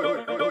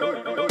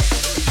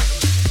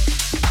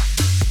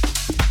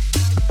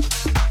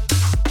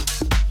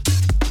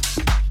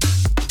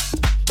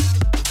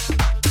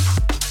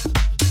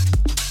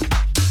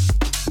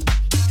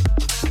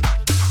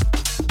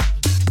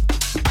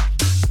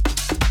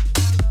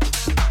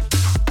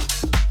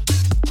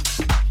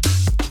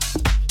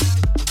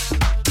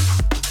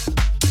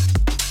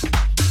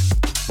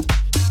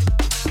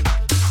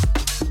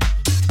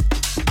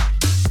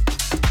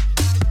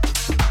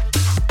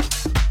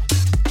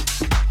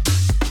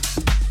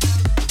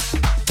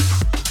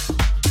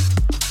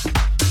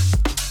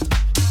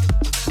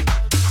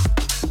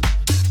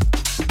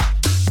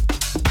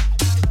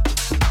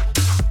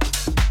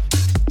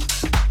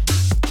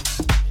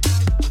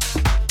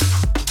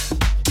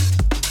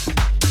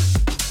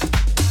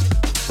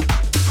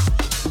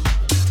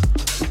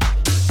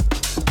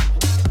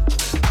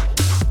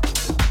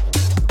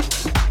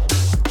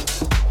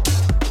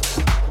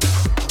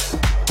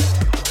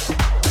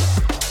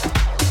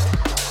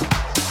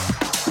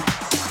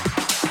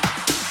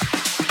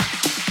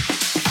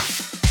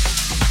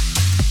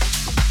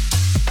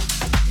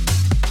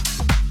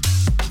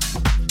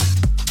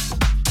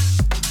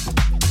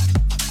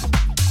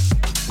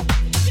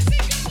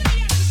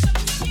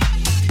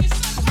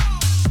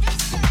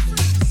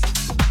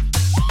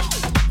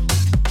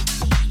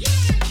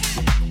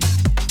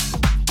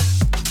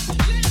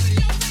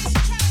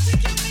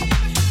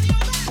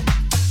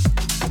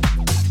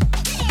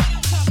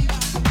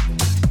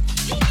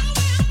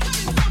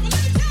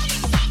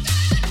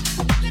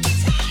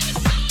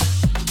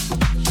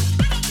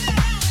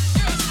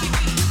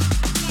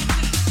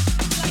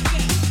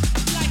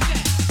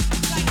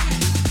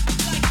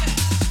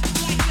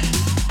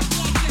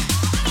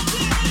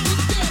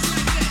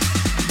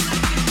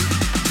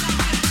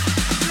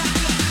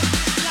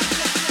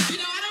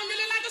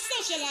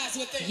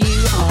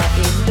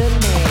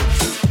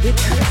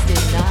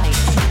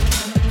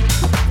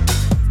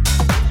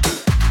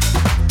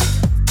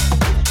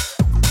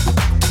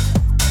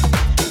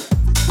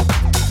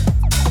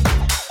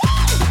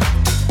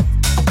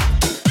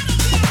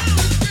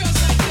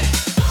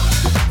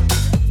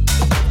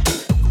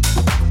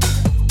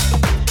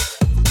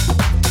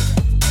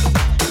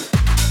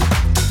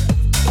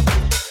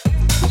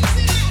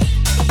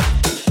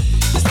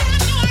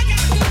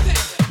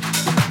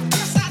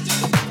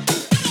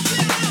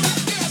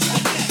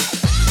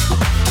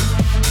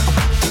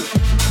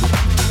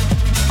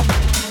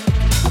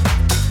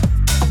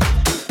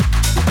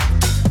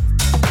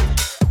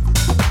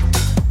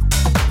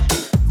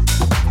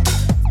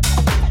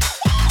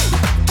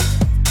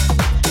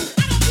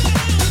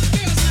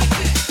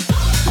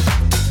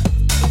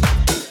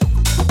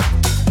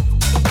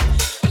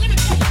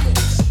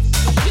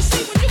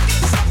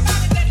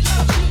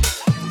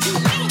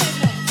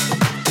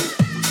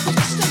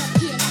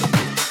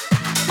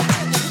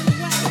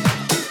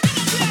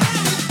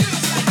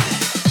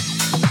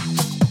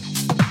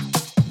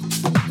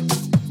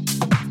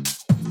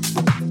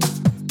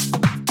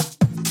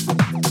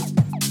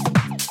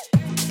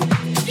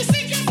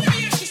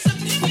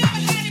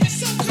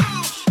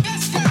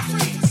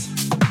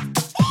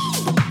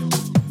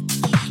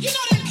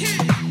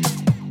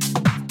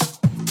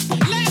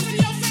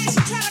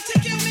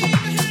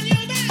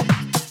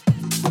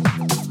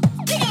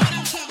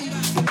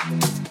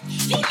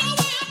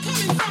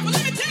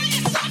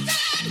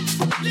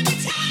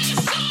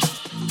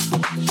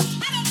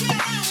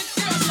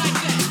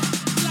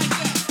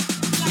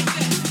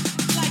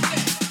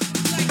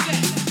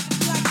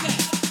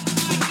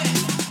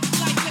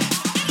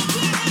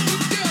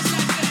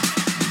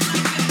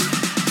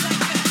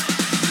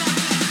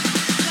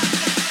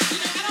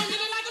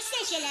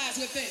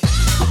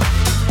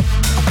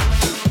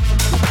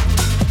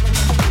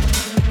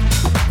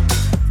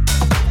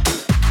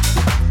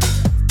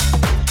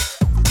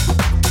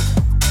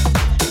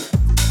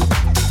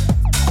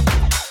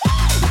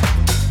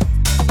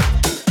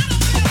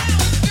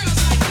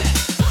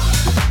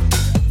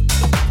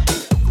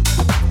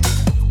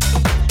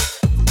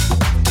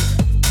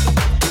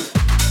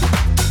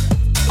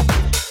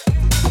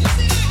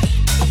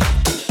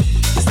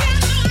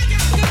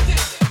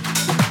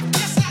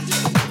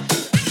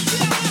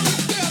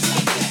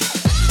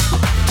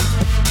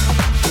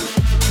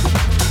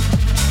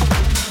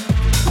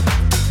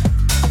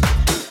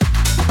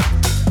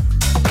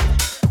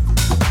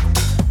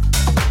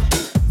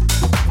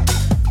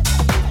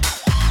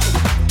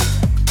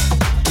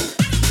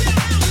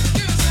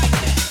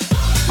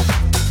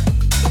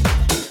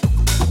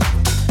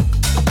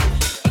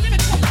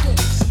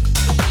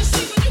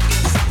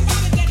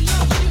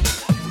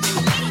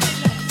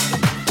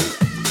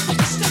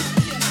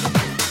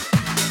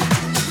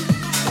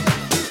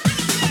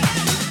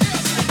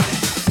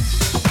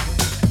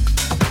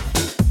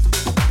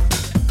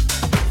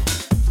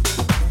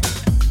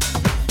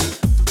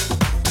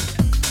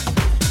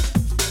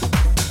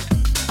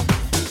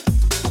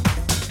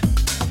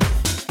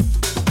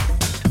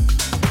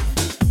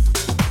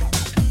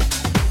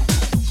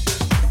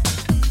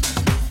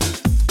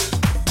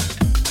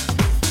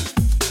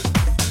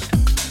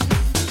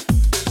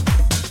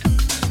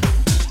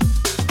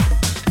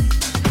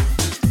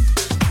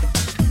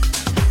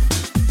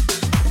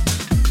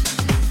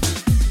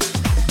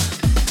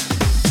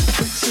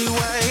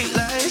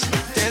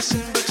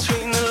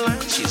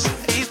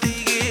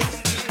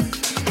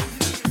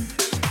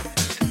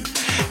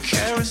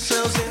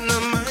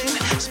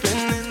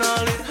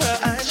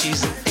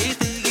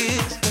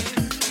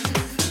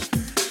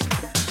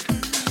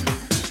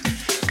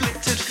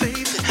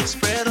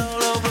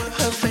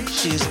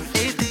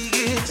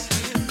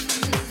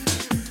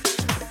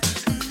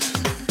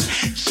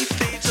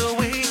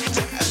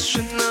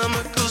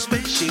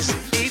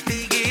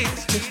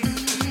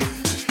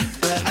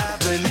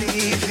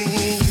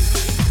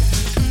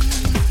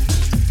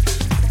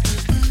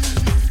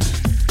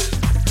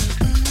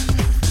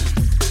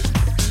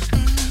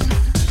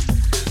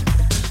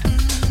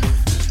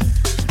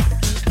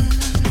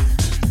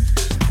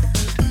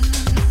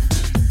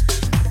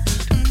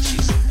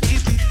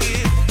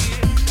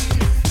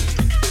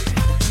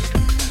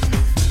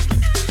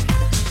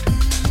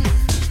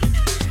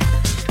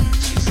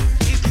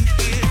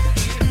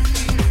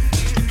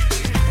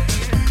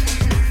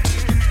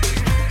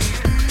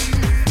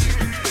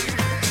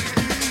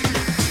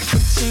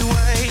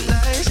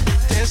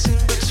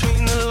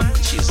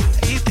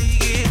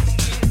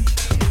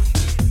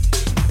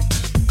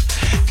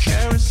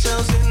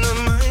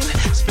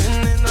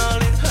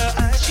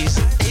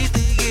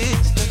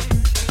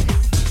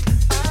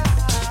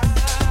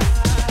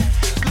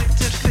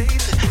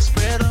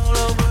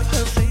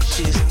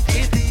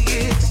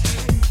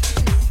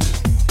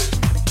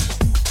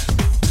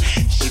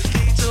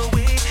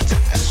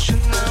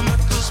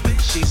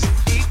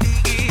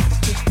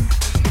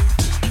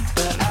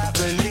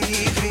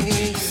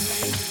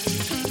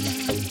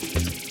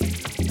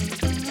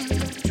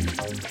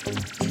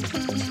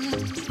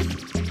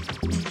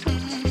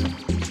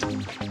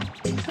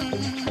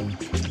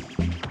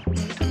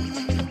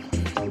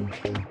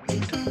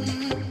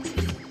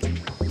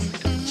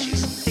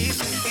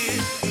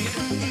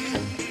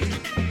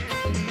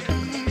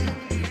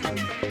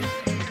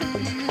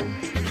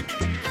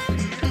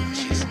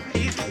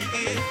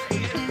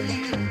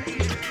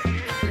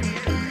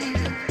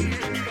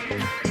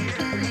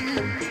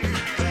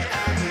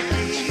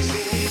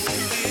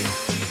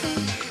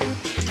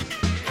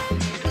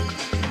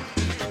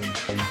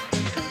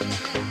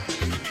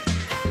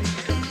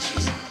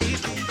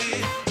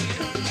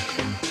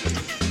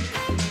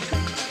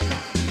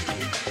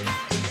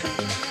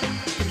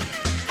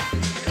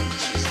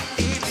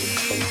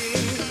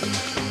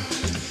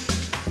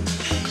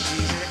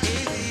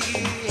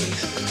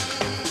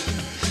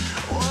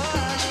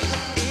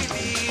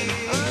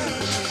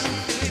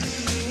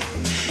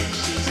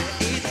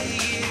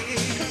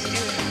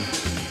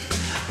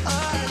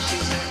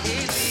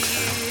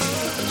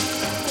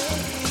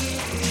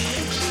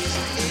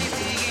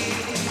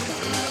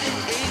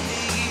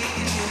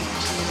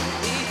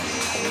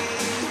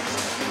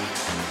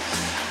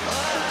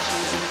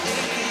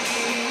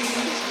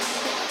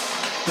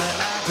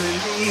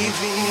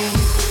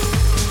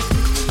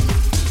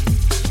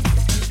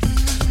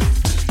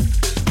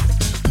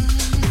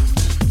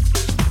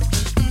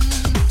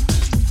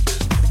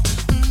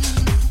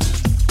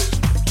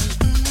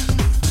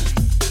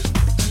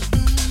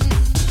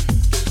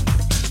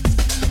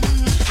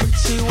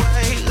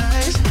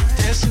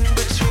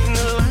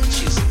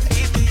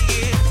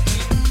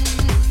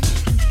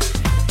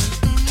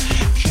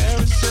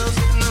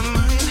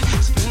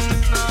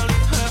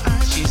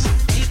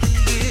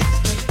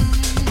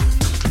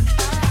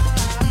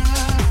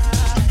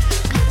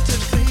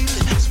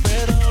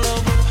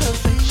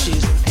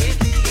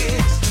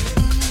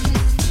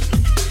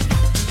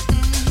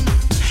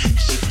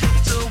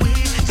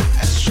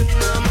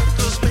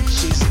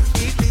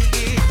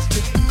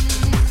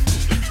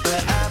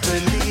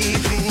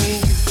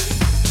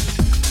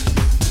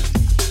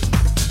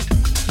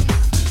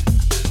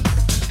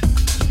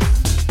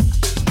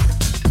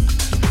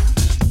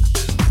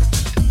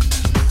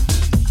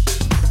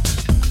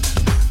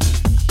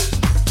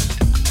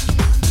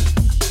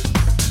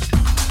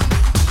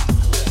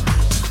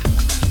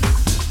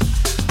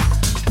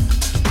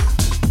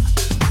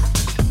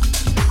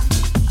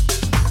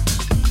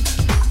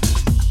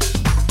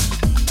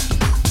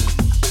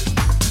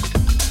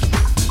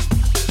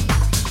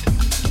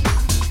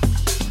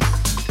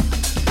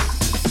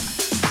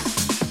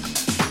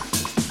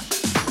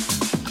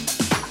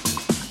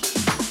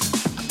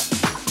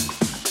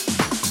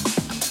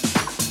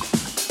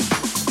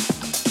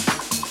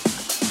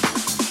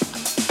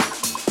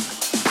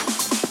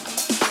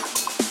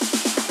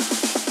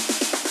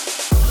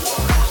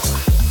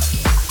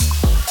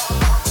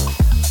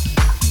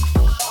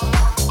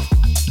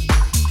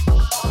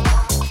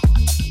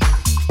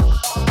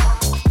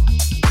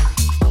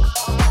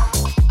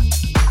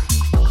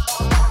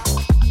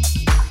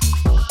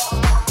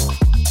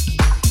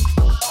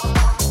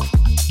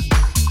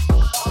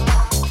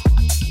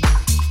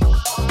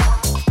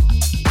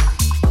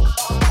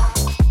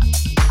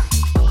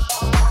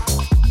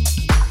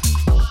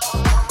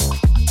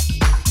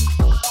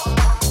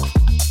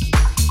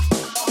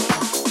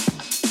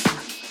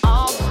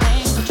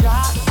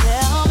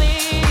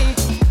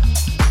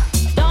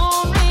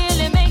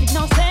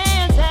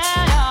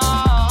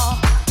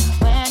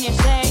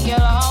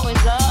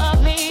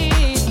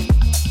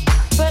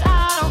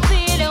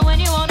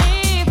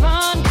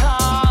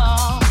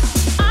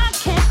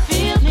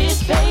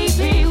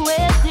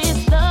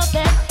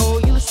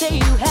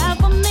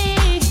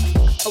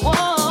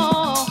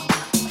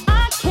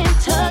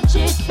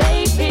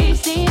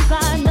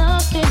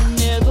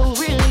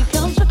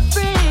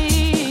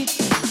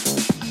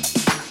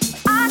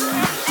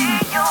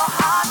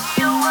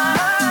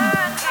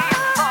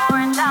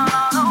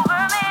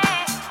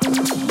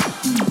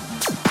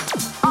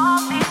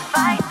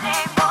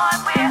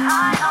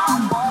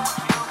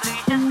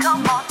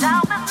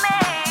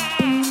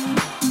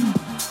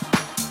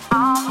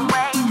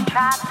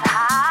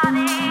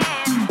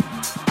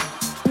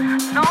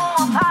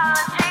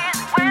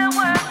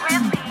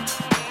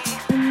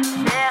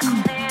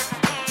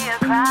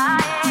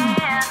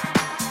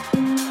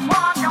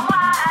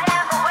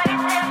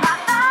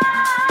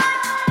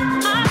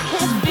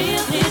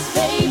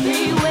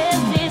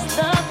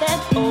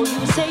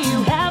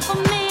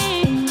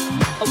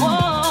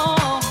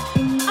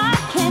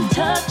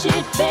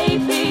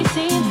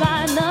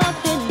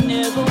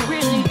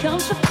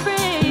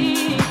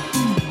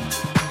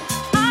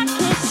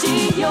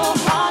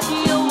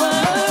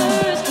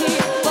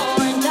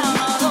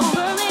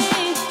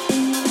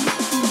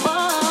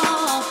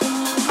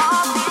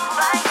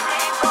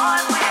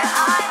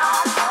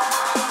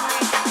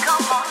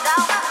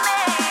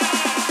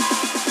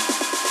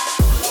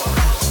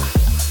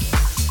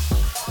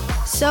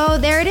 So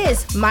there it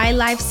is, my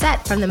live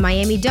set from the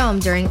Miami Dome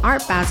during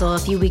Art Basel a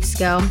few weeks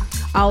ago.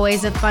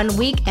 Always a fun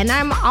week, and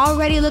I'm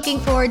already looking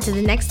forward to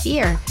the next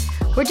year.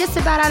 We're just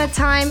about out of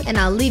time, and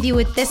I'll leave you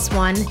with this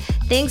one.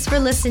 Thanks for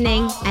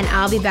listening, and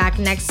I'll be back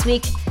next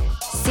week.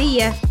 See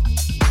ya.